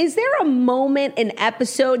 Is there a moment, an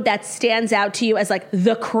episode that stands out to you as like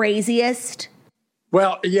the craziest?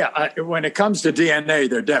 Well, yeah, when it comes to DNA,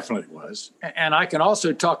 there definitely was. And I can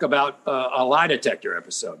also talk about a lie detector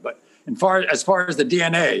episode. But as far as the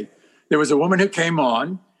DNA, there was a woman who came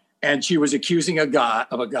on, and she was accusing a guy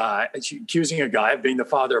of being the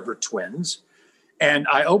father of her twins. And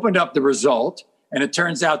I opened up the result, and it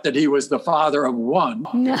turns out that he was the father of one.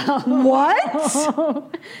 No.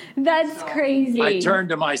 What? That's crazy. I turned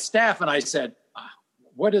to my staff and I said,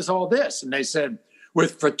 what is all this? And they said,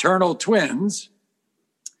 with fraternal twins,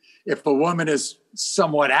 if a woman is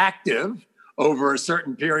somewhat active over a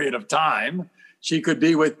certain period of time, she could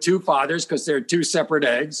be with two fathers because they're two separate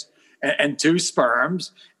eggs and two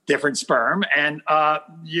sperms. Different sperm, and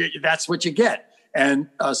that's what you get. And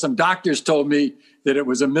some doctors told me that it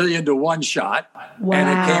was 1,000,000 to 1 shot. Wow.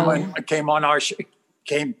 And it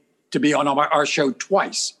came to be on our show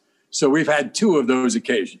twice. So we've had 2 of those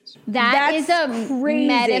occasions. That's a crazy.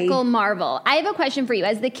 medical marvel. I have a question for you.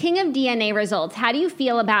 As the king of DNA results, how do you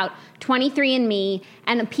feel about 23andMe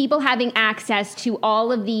and people having access to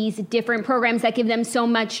all of these different programs that give them so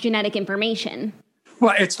much genetic information?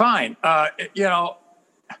 Well, it's fine.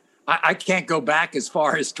 I can't go back as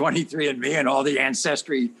far as 23andMe and all the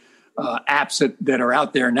ancestry apps that are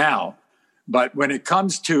out there now. But when it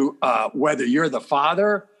comes to whether you're the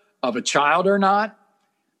father of a child or not,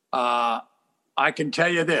 I can tell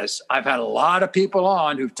you this. I've had a lot of people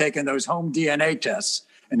on who've taken those home DNA tests,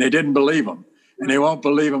 and they didn't believe them. And they won't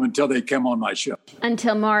believe them until they come on my show.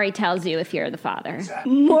 Until Maury tells you if you're the father.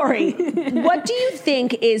 Exactly. Maury, what do you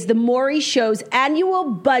think is the Maury Show's annual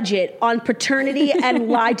budget on paternity and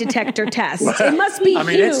lie detector tests? It must be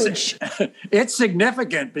huge. It's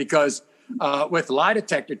significant because with lie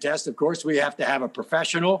detector tests, of course, we have to have a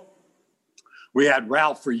professional. We had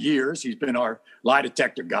Ralph for years. He's been our lie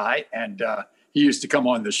detector guy, and he used to come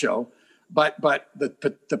on the show. But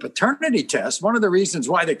the paternity test, one of the reasons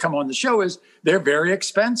why they come on the show is they're very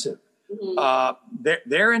expensive. Mm-hmm.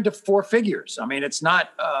 They're into 4 figures. I mean, it's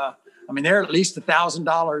not. They're at least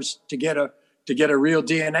 $1,000 to get a real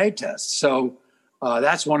DNA test. So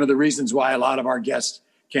that's one of the reasons why a lot of our guests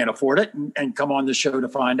can't afford it and come on the show to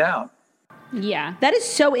find out. Yeah, that is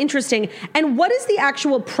so interesting. And what is the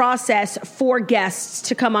actual process for guests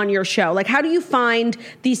to come on your show? Like, how do you find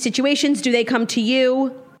these situations? Do they come to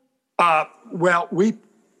you? Well,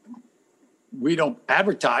 we don't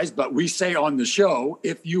advertise, but we say on the show,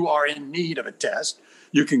 if you are in need of a test,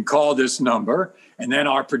 you can call this number, and then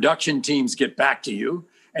our production teams get back to you,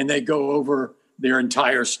 and they go over their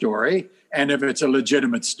entire story. And if it's a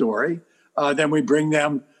legitimate story, then we bring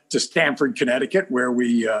them to Stamford, Connecticut, where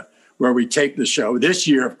we tape the show. This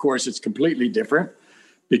year, of course, it's completely different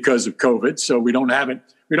because of COVID, so we don't have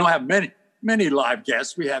many live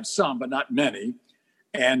guests. We have some, but not many.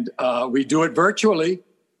 And we do it virtually,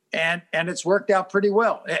 and it's worked out pretty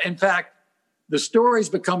well. In fact, the stories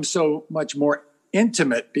become so much more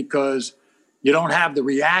intimate because you don't have the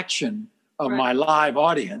reaction of my live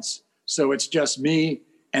audience. So it's just me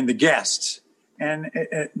and the guests. and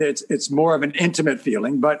it's more of an intimate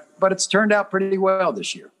feeling, but it's turned out pretty well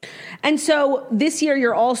this year. And so this year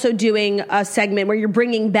you're also doing a segment where you're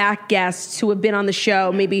bringing back guests who have been on the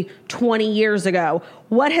show maybe 20 years ago.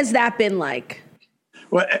 What has that been like?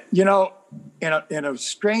 Well, you know, in a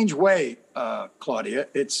strange way, Claudia,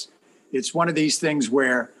 it's one of these things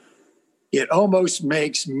where it almost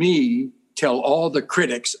makes me tell all the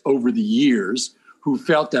critics over the years who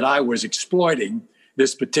felt that I was exploiting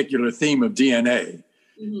this particular theme of DNA,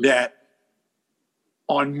 that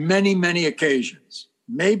on many, many occasions,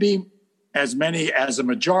 maybe as many as a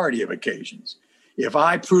majority of occasions, if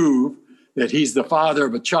I prove that he's the father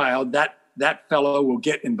of a child, that fellow will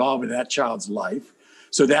get involved in that child's life.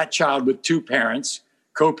 So that child with two parents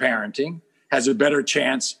co-parenting has a better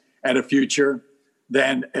chance at a future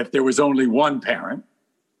than if there was only one parent.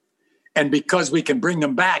 And because we can bring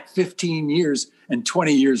them back 15 years and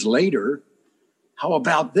 20 years later, how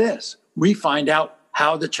about this? We find out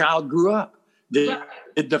how the child grew up. Did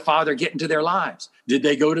the father get into their lives? Did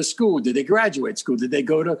they go to school? Did they graduate school? Did they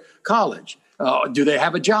go to college? Do they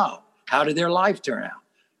have a job? How did their life turn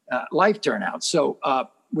out? So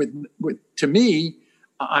to me,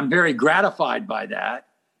 I'm very gratified by that.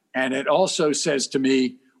 And it also says to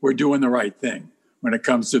me, we're doing the right thing when it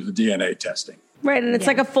comes to the DNA testing. Right. And it's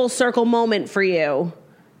like a full circle moment for you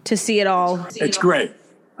to see it all. It's great.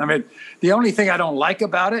 I mean, the only thing I don't like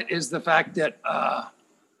about it is the fact that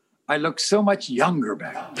I look so much younger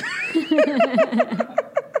back then.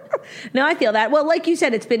 No, I feel that. Well, like you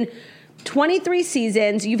said, it's been 23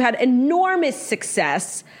 seasons. You've had enormous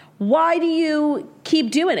success. Why do you keep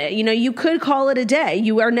doing it? You know, you could call it a day.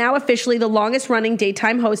 You are now officially the longest running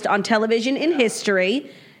daytime host on television in history.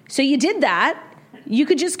 So you did that. You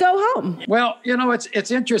could just go home. Well, you know,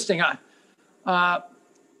 it's interesting.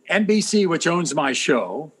 NBC, which owns my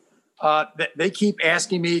show, they keep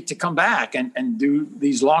asking me to come back and do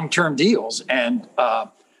these long-term deals. And,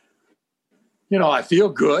 you know, I feel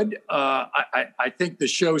good. I think the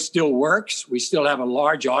show still works. We still have a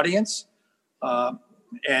large audience.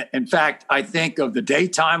 In fact, I think of the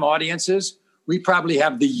daytime audiences, we probably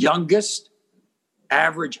have the youngest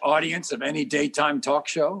average audience of any daytime talk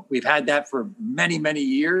show. We've had that for many, many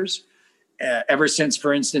years, ever since,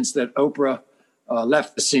 for instance, that Oprah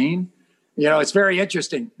left the scene. You know, it's very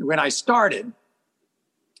interesting. When I started,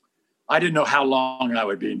 I didn't know how long I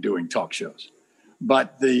would be doing talk shows.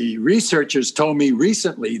 But the researchers told me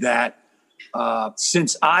recently that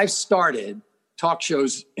since I've started talk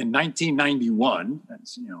shows in 1991,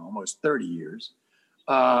 that's, you know, almost 30 years,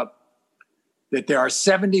 that there are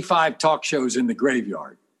 75 talk shows in the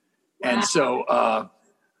graveyard. Wow. And so,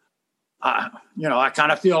 you know, I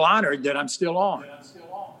kind of feel honored that I'm still on.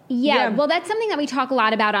 Yeah, well, that's something that we talk a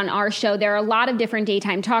lot about on our show. There are a lot of different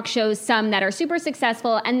daytime talk shows, some that are super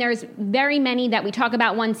successful, and there's very many that we talk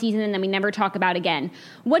about one season and then we never talk about again.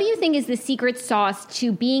 What do you think is the secret sauce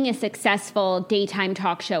to being a successful daytime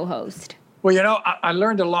talk show host? Well, you know, I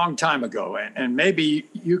learned a long time ago, and maybe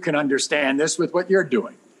you can understand this with what you're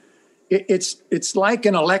doing. It's like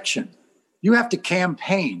an election. You have to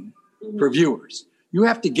campaign for viewers. You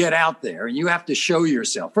have to get out there and you have to show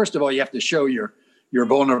yourself. First of all, you have to show your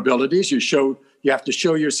vulnerabilities. You have to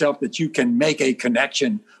show yourself that you can make a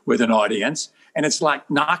connection with an audience. And it's like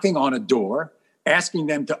knocking on a door, asking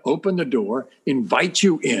them to open the door, invite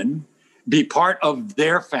you in, be part of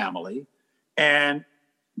their family, and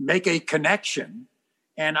make a connection.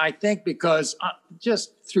 And I think because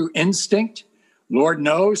just through instinct, Lord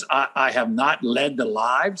knows I have not led the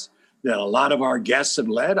lives that a lot of our guests have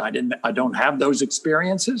led. I don't have those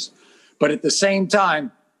experiences. But at the same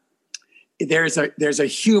time, there's a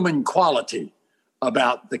human quality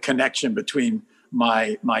about the connection between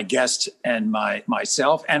my guests and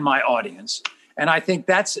myself and my audience. And I think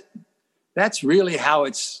that's really how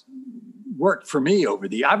it's worked for me over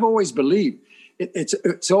the. I've always believed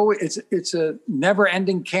it's a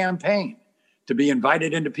never-ending campaign to be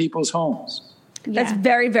invited into people's homes. Yeah. That's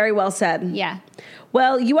very, very well said. Yeah.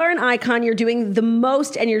 Well, you are an icon. You're doing the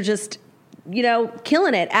most, and you're just, you know,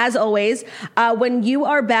 killing it, as always. When you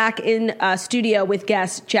are back in studio with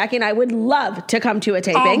guests, Jackie and I would love to come to a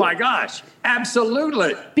taping. Oh, my gosh.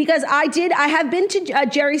 Absolutely. Because I have been to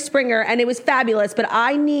Jerry Springer, and it was fabulous, but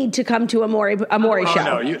I need to come to a Maury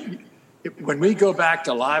show. No, when we go back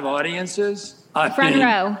to live audiences, front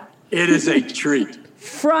row. It is a treat.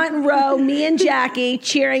 Front row, me and Jackie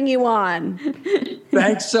cheering you on.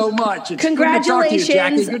 Thanks so much. It's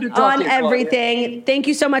Congratulations good to talk to you, on everything. Thank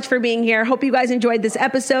you so much for being here. Hope you guys enjoyed this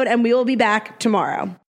episode, and we will be back tomorrow.